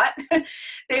a lot.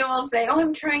 They will say, oh,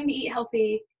 I'm trying to eat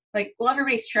healthy. Like, well,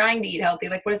 everybody's trying to eat healthy.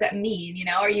 Like, what does that mean?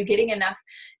 Are you getting enough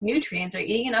nutrients? Are you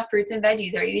eating enough fruits and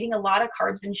veggies? Are you eating a lot of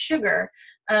carbs and sugar?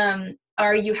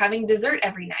 Are you having dessert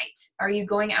every night? Are you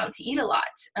going out to eat a lot?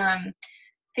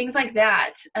 Things like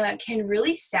that can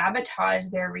really sabotage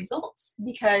their results,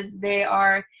 because they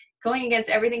are going against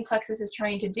everything Plexus is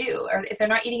trying to do. Or if they're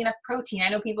not eating enough protein, I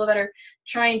know people that are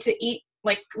trying to eat,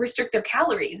 like, restrict their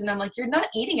calories, and I'm like, you're not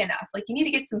eating enough. Like, you need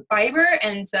to get some fiber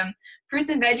and some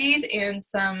fruits and veggies and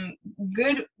some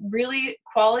good, really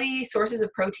quality sources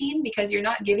of protein, because you're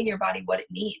not giving your body what it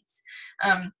needs.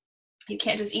 You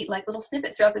can't just eat like little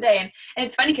snippets throughout the day. And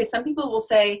it's funny, because some people will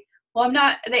say, well,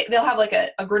 they'll have like a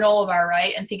granola bar,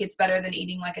 right, and think it's better than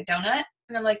eating like a donut.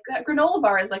 And I'm like, that granola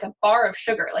bar is like a bar of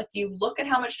sugar. Like, do you look at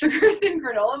how much sugar is in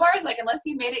granola bars? Like, unless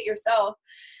you made it yourself,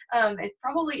 it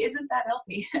probably isn't that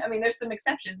healthy. I mean, there's some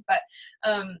exceptions, but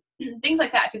things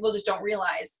like that, people just don't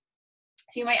realize.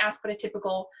 So you might ask what a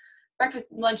typical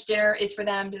breakfast, lunch, dinner is for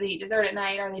them. Do they eat dessert at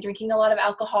night? Are they drinking a lot of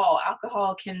alcohol?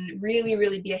 Alcohol can really,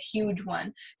 really be a huge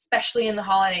one, especially in the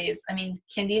holidays. I mean,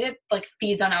 Candida like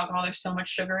feeds on alcohol. There's so much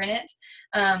sugar in it,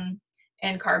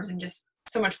 and carbs, and just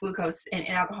so much glucose in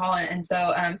alcohol. And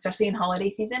so, especially in holiday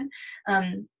season,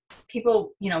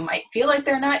 people, you know, might feel like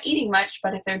they're not eating much,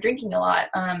 but if they're drinking a lot,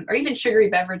 or even sugary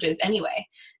beverages anyway,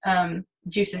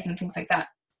 juices and things like that,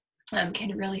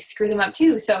 can really screw them up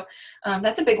too. So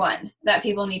that's a big one that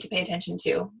people need to pay attention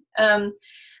to. And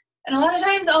a lot of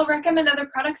times I'll recommend other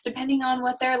products depending on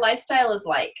what their lifestyle is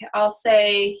like. I'll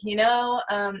say, you know,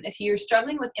 if you're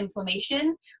struggling with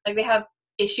inflammation, like they have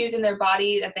issues in their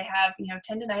body that they have, you know,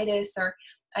 tendinitis or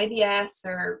IBS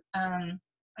or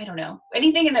I don't know,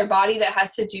 anything in their body that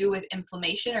has to do with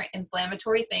inflammation or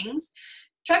inflammatory things,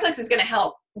 Triplex is going to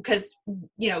help because,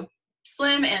 you know,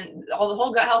 Slim and all the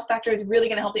whole gut health factor is really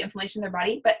going to help the inflammation in their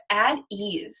body, but add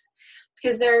ease,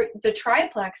 because the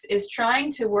triplex is trying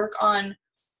to work on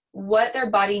what their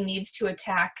body needs to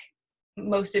attack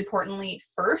most importantly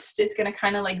first. It's going to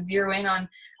kind of like zero in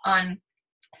on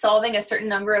solving a certain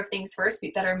number of things first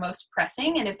that are most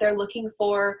pressing. And if they're looking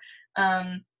for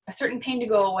a certain pain to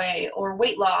go away or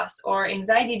weight loss or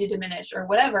anxiety to diminish or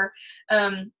whatever,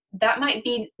 that might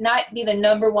not be the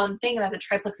number one thing that the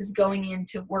triplex is going in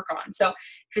to work on. So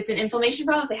if it's an inflammation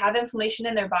problem, if they have inflammation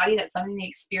in their body, that's something they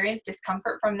experience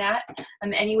discomfort from that,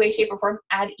 any way, shape, or form,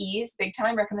 add ease, big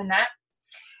time, recommend that.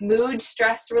 Mood,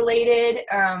 stress related,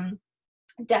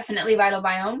 definitely Vital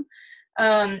Biome.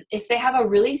 If they have a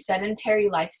really sedentary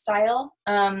lifestyle,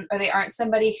 or they aren't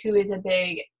somebody who is a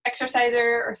big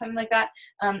exerciser or something like that,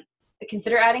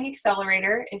 consider adding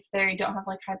Accelerator if they don't have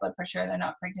like high blood pressure, they're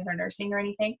not pregnant or nursing or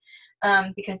anything,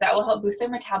 because that will help boost their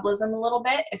metabolism a little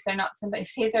bit. If they're not somebody,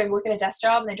 say if they're working a desk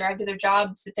job and they drive to their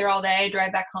job, sit there all day,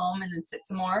 drive back home, and then sit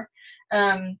some more,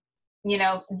 you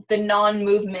know, the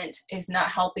non-movement is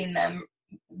not helping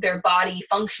their body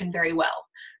function very well,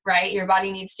 right? Your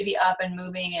body needs to be up and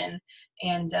moving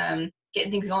and getting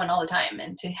things going all the time,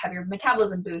 and to have your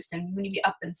metabolism boost, and you need to be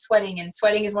up and sweating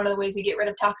is one of the ways we get rid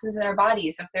of toxins in our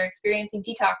bodies. So if they're experiencing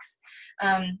detox,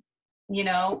 you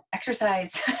know,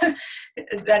 exercise,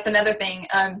 that's another thing.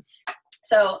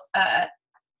 So add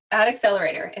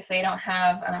Accelerator if they don't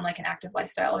have like an active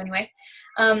lifestyle anyway.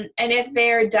 And if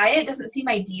their diet doesn't seem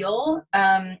ideal,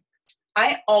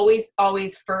 I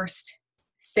always first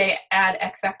say add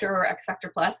X Factor or X Factor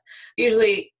Plus.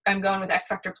 Usually I'm going with X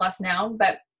Factor Plus now,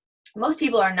 but most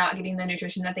people are not getting the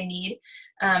nutrition that they need.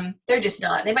 They're just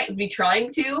not. They might be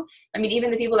trying to. I mean,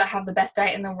 even the people that have the best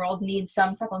diet in the world need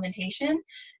some supplementation.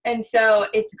 And so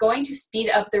it's going to speed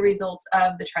up the results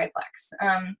of the triplex.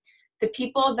 The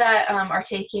people that are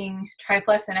taking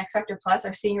triplex and X Factor Plus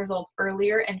are seeing results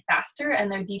earlier and faster,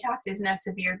 and their detox isn't as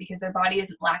severe because their body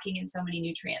isn't lacking in so many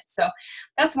nutrients. So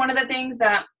that's one of the things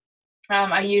that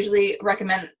I usually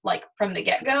recommend, like from the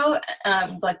get-go,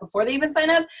 like before they even sign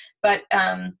up. But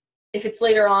if it's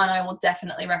later on, I will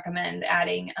definitely recommend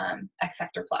adding X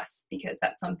Factor Plus, because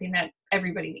that's something that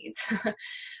everybody needs.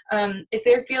 If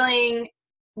they're feeling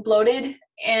bloated,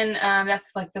 and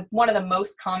that's like one of the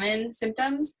most common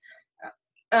symptoms,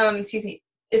 excuse me,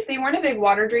 if they weren't a big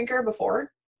water drinker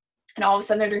before, and all of a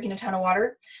sudden they're drinking a ton of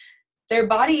water, their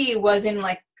body was in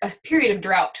like a period of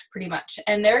drought pretty much.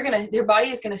 And their body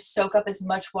is going to soak up as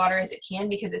much water as it can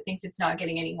because it thinks it's not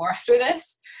getting any more after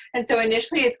this. And so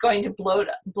initially it's going to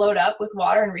bloat up with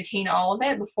water and retain all of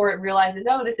it before it realizes,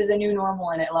 oh, this is a new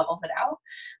normal, and it levels it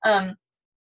out.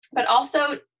 But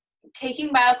also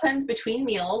taking BioCleanse between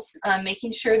meals,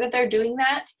 making sure that they're doing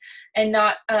that and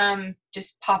not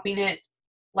just popping it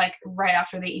like right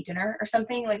after they eat dinner or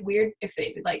something like weird. If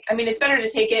they like, I mean, it's better to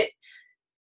take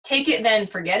it then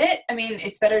forget it. I mean,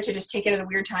 it's better to just take it at a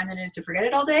weird time than it is to forget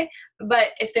it all day. But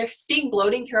if they're seeing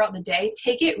bloating throughout the day,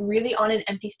 take it really on an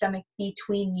empty stomach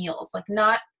between meals, like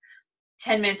not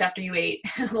 10 minutes after you ate,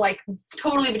 like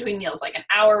totally between meals, like an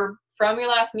hour from your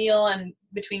last meal and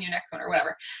between your next one or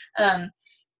whatever.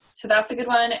 So that's a good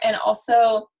one. And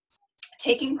also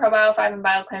taking Probio 5 and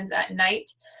BioCleanse at night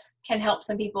can help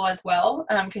some people as well,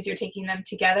 because you're taking them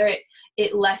together.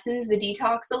 It lessens the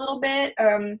detox a little bit,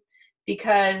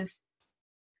 because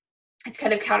it's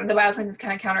kind of the BioCleanse is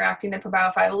kind of counteracting the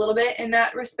Probio 5 a little bit in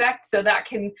that respect. So that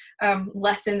can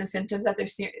lessen the symptoms that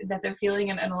they're feeling.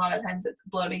 And a lot of times it's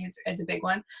bloating is a big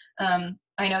one.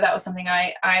 I know that was something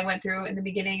I went through in the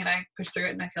beginning, and I pushed through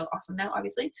it, and I feel awesome now,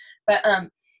 obviously. But,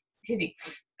 excuse me,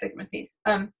 I must sneeze.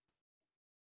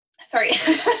 Sorry,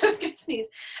 I was going to sneeze.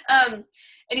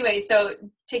 Anyway, so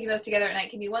taking those together at night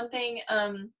can be one thing.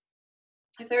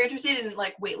 If they're interested in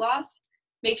like weight loss,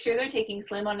 make sure they're taking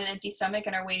Slim on an empty stomach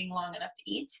and are waiting long enough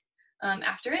to eat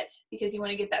after it, because you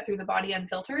want to get that through the body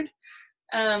unfiltered,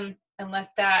 and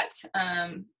let that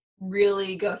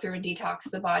really go through and detox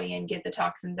the body and get the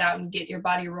toxins out and get your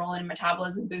body rolling and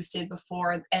metabolism boosted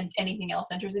before anything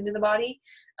else enters into the body.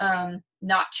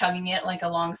 Not chugging it like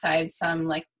alongside some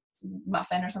like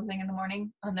muffin or something in the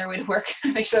morning on their way to work.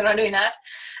 Make sure they're not doing that.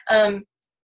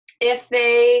 If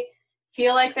they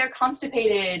feel like they're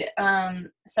constipated,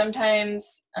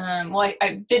 sometimes, well,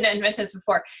 I didn't mention this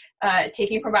before,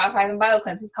 taking Probio 5 and BioCleanse,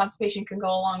 because constipation can go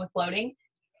along with bloating.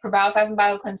 Probio 5 and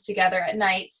BioCleanse together at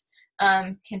night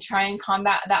can try and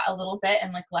combat that a little bit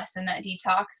and like lessen that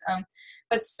detox.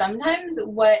 But sometimes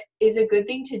what is a good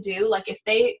thing to do, like if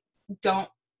they don't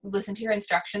listen to your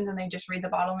instructions and they just read the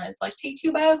bottle and it's like, take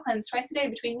 2 BioCleanse twice a day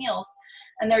between meals,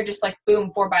 and they're just like,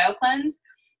 boom, 4 BioCleanse.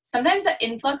 Sometimes that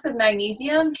influx of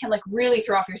magnesium can like really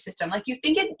throw off your system. Like you'd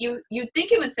think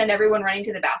it would send everyone running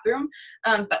to the bathroom,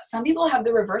 but some people have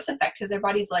the reverse effect because their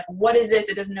body's like, what is this?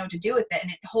 It doesn't know what to do with it,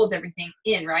 and it holds everything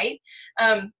in, right?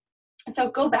 And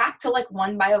so go back to like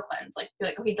 1 BioCleanse. Like be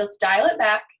like, okay, let's dial it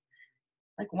back.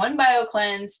 Like 1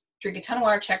 BioCleanse, drink a ton of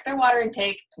water, check their water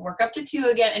intake, work up to 2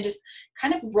 again, and just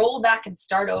kind of roll back and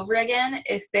start over again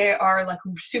if they are like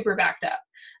super backed up.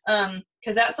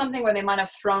 Because that's something where they might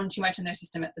have thrown too much in their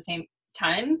system at the same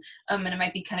time, and it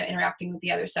might be kind of interacting with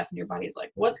the other stuff, and your body's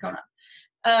like, what's going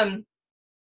on?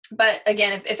 But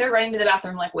again, if they're running to the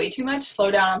bathroom like way too much, slow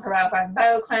down on Probio 5 and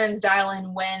BioCleanse, dial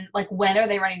in when are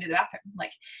they running to the bathroom?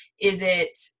 Like, is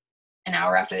it an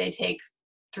hour after they take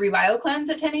 3 BioCleanse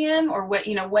at 10 a.m. or what,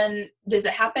 when does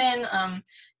it happen?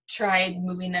 Try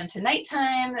moving them to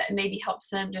nighttime. That maybe helps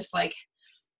them just like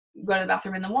go to the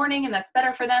bathroom in the morning, and that's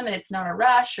better for them, and it's not a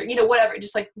rush, or, whatever.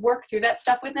 Just like work through that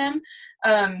stuff with them,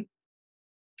 and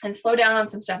slow down on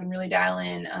some stuff and really dial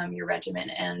in your regimen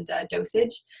and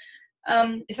dosage.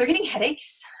 If they're getting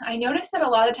headaches, I noticed that a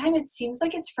lot of the time it seems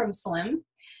like it's from Slim.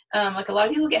 Like a lot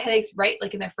of people get headaches right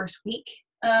like in their first week.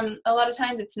 A lot of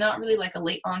times it's not really like a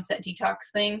late onset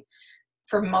detox thing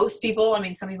for most people. I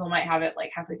mean, some people might have it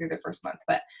like halfway through their first month,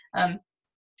 but it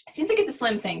seems like it's a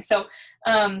Slim thing. So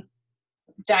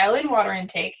dial in water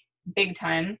intake big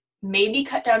time. Maybe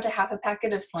cut down to half a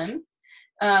packet of Slim,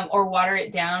 or water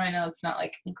it down. I know it's not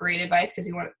like great advice because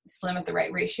you want Slim at the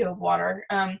right ratio of water,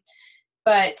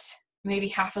 but maybe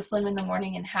half a Slim in the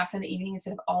morning and half in the evening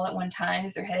instead of all at one time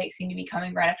if their headaches seem to be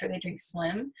coming right after they drink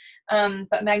Slim.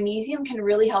 But magnesium can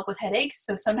really help with headaches.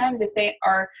 So sometimes if they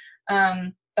are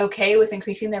okay with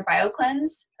increasing their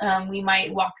BioCleanse, we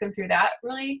might walk them through that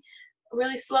really,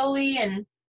 really slowly.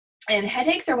 And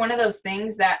headaches are one of those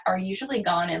things that are usually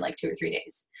gone in like 2 or 3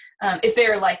 days. If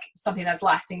they're like something that's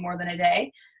lasting more than a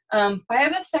day, by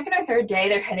about the second or third day,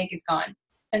 their headache is gone.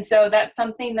 And so that's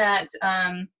something that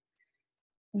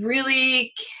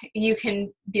really you can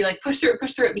be like, push through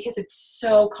it because it's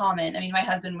so common. I mean, my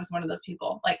husband was one of those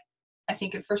people. Like, I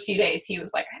think the first few days he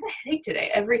was like, I have a headache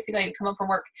today. Every single day he'd come home from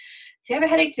work, do you have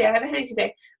a headache today? I have a headache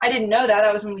today. I didn't know that.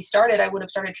 That was when we started. I would have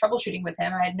started troubleshooting with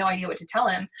him. I had no idea what to tell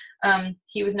him.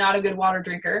 He was not a good water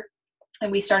drinker,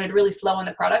 and we started really slow on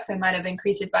the products. I might have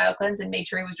increased his BioCleanse and made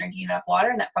sure he was drinking enough water,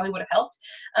 and that probably would have helped.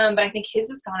 But I think his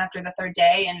was gone after the 3rd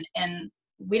day, and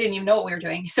we didn't even know what we were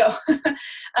doing. So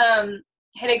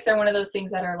headaches are one of those things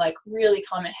that are like really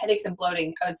common. Headaches and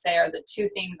bloating, I would say, are the 2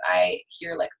 things I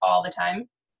hear like all the time.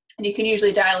 And you can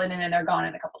usually dial it in and they're gone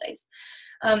in a couple days.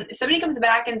 If somebody comes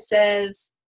back and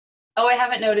says, oh, I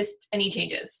haven't noticed any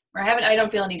changes, or I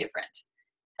don't feel any different.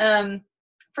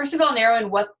 First of all, narrow in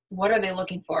what are they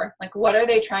looking for? Like, what are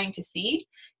they trying to see?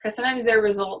 Because sometimes there are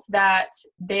results that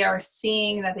they are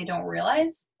seeing that they don't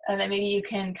realize, and that maybe you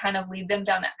can kind of lead them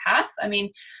down that path. I mean,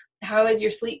 how has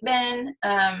your sleep been?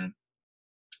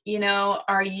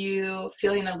 Are you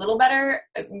feeling a little better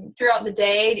throughout the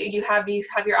day? Do you have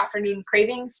your afternoon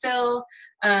cravings still?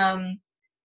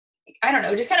 I don't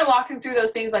know, just kind of walking through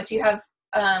those things. Like, do you have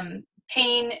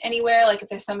pain anywhere? Like if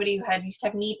there's somebody who used to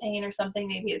have knee pain or something,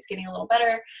 maybe it's getting a little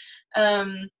better.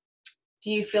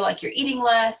 Do you feel like you're eating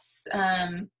less?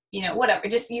 Whatever.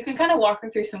 Just, you can kind of walk them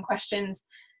through some questions,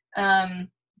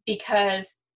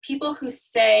 because people who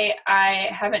say I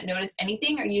haven't noticed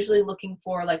anything are usually looking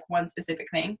for like one specific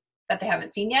thing that they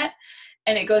haven't seen yet.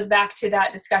 And it goes back to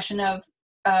that discussion of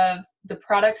the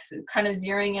products kind of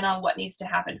zeroing in on what needs to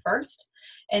happen first.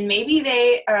 And maybe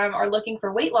they are looking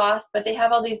for weight loss, but they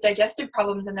have all these digestive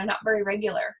problems and they're not very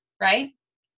regular, right?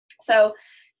 So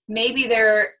maybe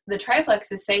the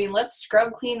triplex is saying, let's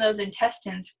scrub clean those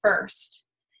intestines first.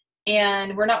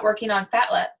 And we're not working on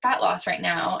fat loss right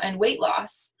now and weight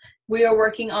loss. We are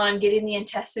working on getting the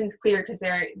intestines clear because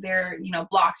they're you know,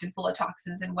 blocked and full of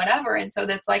toxins and whatever. And so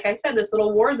that's, like I said, this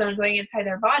little war zone going inside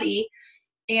their body.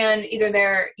 And either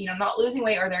they're, you know, not losing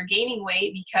weight or they're gaining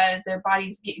weight because their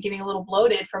body's getting a little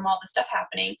bloated from all the stuff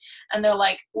happening. And they're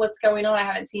like, what's going on? I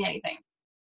haven't seen anything.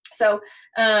 So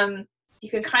you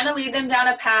can kind of lead them down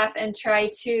a path and try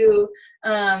to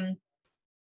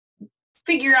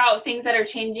figure out things that are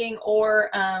changing, or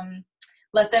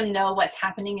let them know what's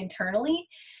happening internally.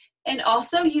 And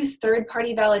also use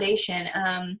third-party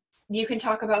validation. You can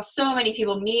talk about so many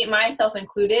people, myself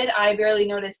included. I barely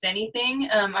noticed anything.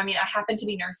 I mean, I happened to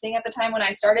be nursing at the time when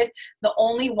I started. The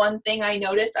only one thing I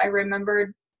noticed, I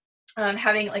remembered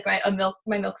having like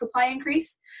my milk supply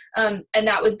increase. And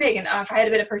that was big. And if I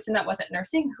had been a person that wasn't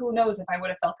nursing, who knows if I would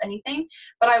have felt anything.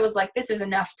 But I was like, this is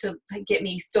enough to get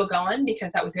me still going,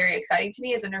 because that was very exciting to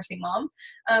me as a nursing mom.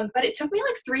 But it took me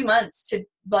like 3 months to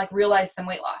like realize some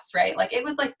weight loss, right? Like it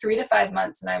was like 3 to 5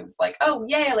 months. And I was like, oh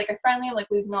yeah, like I finally am like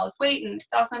losing all this weight and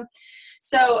it's awesome.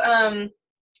 So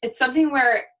it's something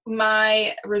where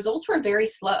my results were very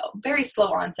slow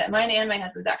onset. Mine and my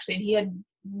husband's actually, and he had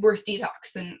worse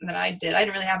detox than I did. I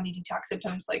didn't really have any detox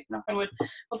symptoms, like knock on wood,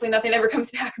 hopefully nothing ever comes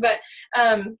back. But,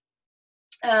 you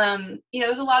know,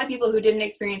 there's a lot of people who didn't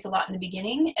experience a lot in the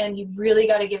beginning, and you really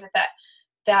got to give it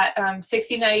that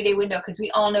 60, 90 day window. Cause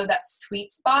we all know that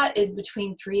sweet spot is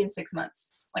between 3 and 6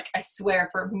 months. Like I swear,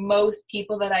 for most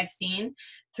people that I've seen,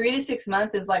 3 to 6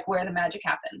 months is like where the magic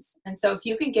happens. And so if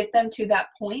you can get them to that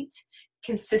point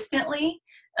consistently,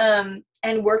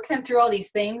 and work them through all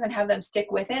these things and have them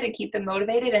stick with it and keep them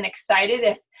motivated and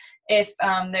excited if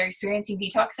they're experiencing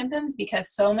detox symptoms,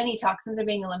 because so many toxins are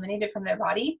being eliminated from their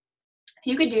body. If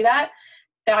you could do that,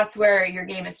 that's where your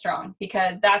game is strong,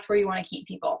 because that's where you want to keep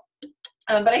people.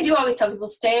 But I do always tell people,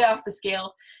 stay off the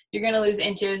scale. You're going to lose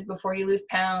inches before you lose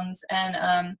pounds.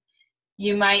 And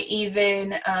you might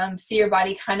even see your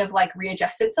body kind of like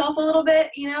readjust itself a little bit,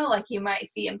 you know, like you might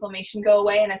see inflammation go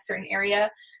away in a certain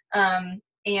area.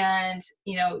 And,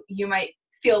 you know, you might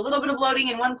feel a little bit of bloating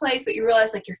in one place, but you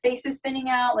realize like your face is thinning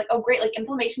out, like, oh great, like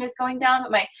inflammation is going down,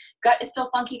 but my gut is still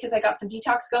funky because I got some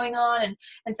detox going on.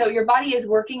 And so your body is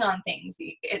working on things.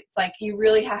 It's like, you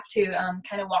really have to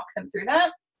kind of walk them through that.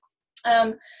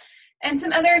 And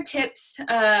some other tips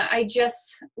I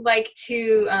just like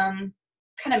to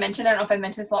kind of mention, I don't know if I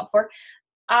mentioned this a lot before.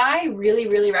 I really,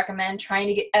 really recommend trying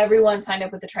to get everyone signed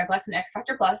up with the Triplex and X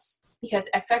Factor Plus, because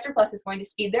X Factor Plus is going to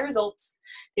speed their results.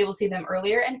 They will see them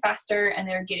earlier and faster, and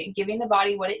they're giving the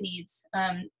body what it needs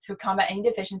to combat any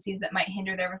deficiencies that might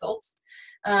hinder their results.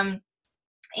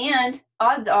 And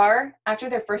odds are, after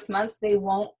their first month, they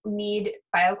won't need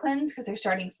BioCleanse because they're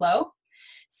starting slow.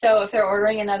 So if they're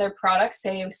ordering another product,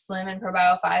 say Slim and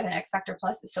ProBio 5 and X Factor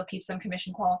Plus, it still keeps them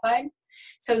commission qualified.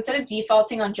 So instead of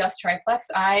defaulting on just Triplex,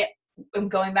 I am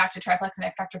going back to Triplex and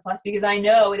X Factor Plus, because I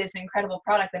know it is an incredible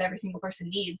product that every single person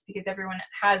needs, because everyone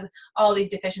has all these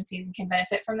deficiencies and can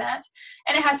benefit from that.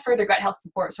 And it has further gut health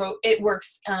support. So it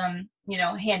works, you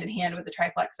know, hand in hand with the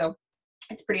Triplex. So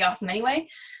it's pretty awesome anyway.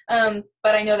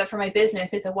 But I know that for my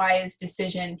business, it's a wise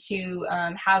decision to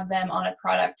have them on a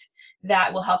product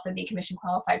that will help them be commission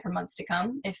qualified for months to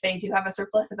come if they do have a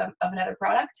surplus of another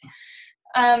product.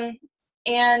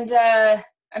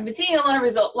 I've been seeing a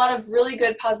lot of really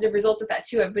good positive results with that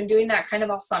too. I've been doing that kind of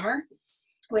all summer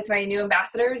with my new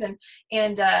ambassadors and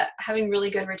having really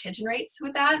good retention rates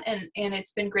with that. And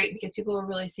it's been great because people are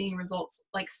really seeing results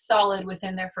like solid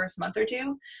within their first month or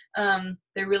two.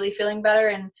 They're really feeling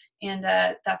better, and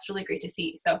that's really great to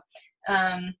see. So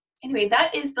anyway,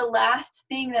 that is the last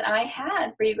thing that I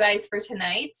had for you guys for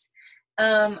tonight.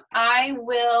 I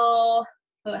will,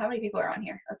 how many people are on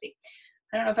here? Let's see.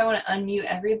 I don't know if I want to unmute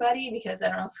everybody because I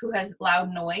don't know who has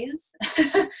loud noise,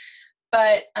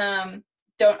 but I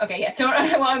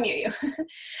won't mute you.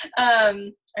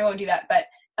 I won't do that. But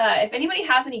if anybody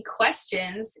has any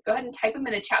questions, go ahead and type them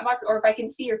in the chat box, or if I can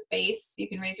see your face, you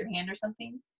can raise your hand or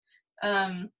something.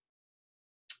 But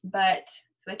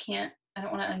because I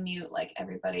don't want to unmute like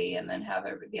everybody and then have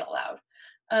everybody be all loud.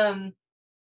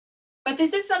 But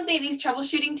this is something, these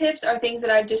troubleshooting tips are things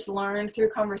that I've just learned through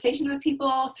conversations with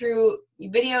people, through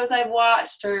videos I've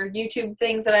watched, or YouTube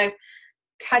things that I've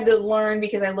had to learn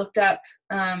because I looked up,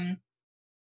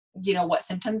 you know, what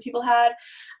symptoms people had.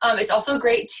 It's also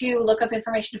great to look up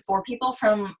information for people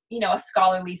from, you know, a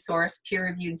scholarly source,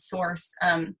 peer-reviewed source,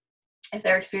 if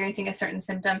they're experiencing a certain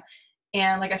symptom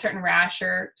and like a certain rash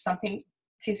or something,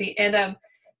 and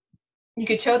you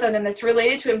could show them, and it's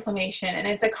related to inflammation, and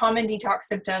it's a common detox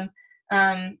symptom.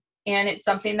 And it's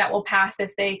something that will pass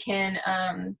if they can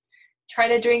try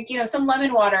to drink, you know, some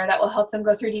lemon water that will help them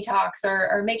go through detox,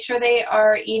 or make sure they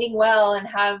are eating well and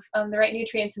have the right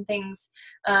nutrients and things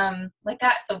like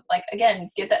that. So like,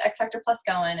 again, get the X Factor Plus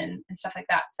going and stuff like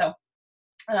that. So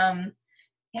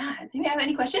yeah, does anybody have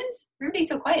any questions? Everybody's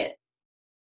so quiet.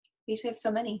 We usually have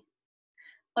so many.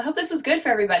 Well, I hope this was good for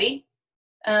everybody.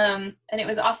 And it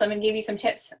was awesome and gave you some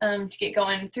tips to get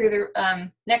going through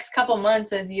the next couple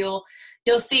months. As you'll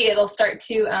see, it'll start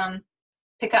to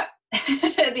pick up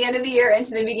at the end of the year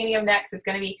into the beginning of next. It's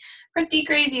going to be pretty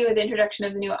crazy with the introduction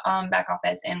of the new back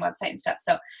office and website and stuff.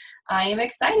 So I am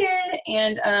excited,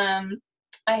 and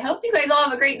I hope you guys all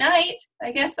have a great night.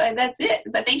 I guess that's it.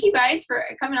 But thank you guys for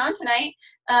coming on tonight.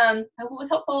 I hope it was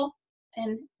helpful,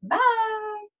 and bye.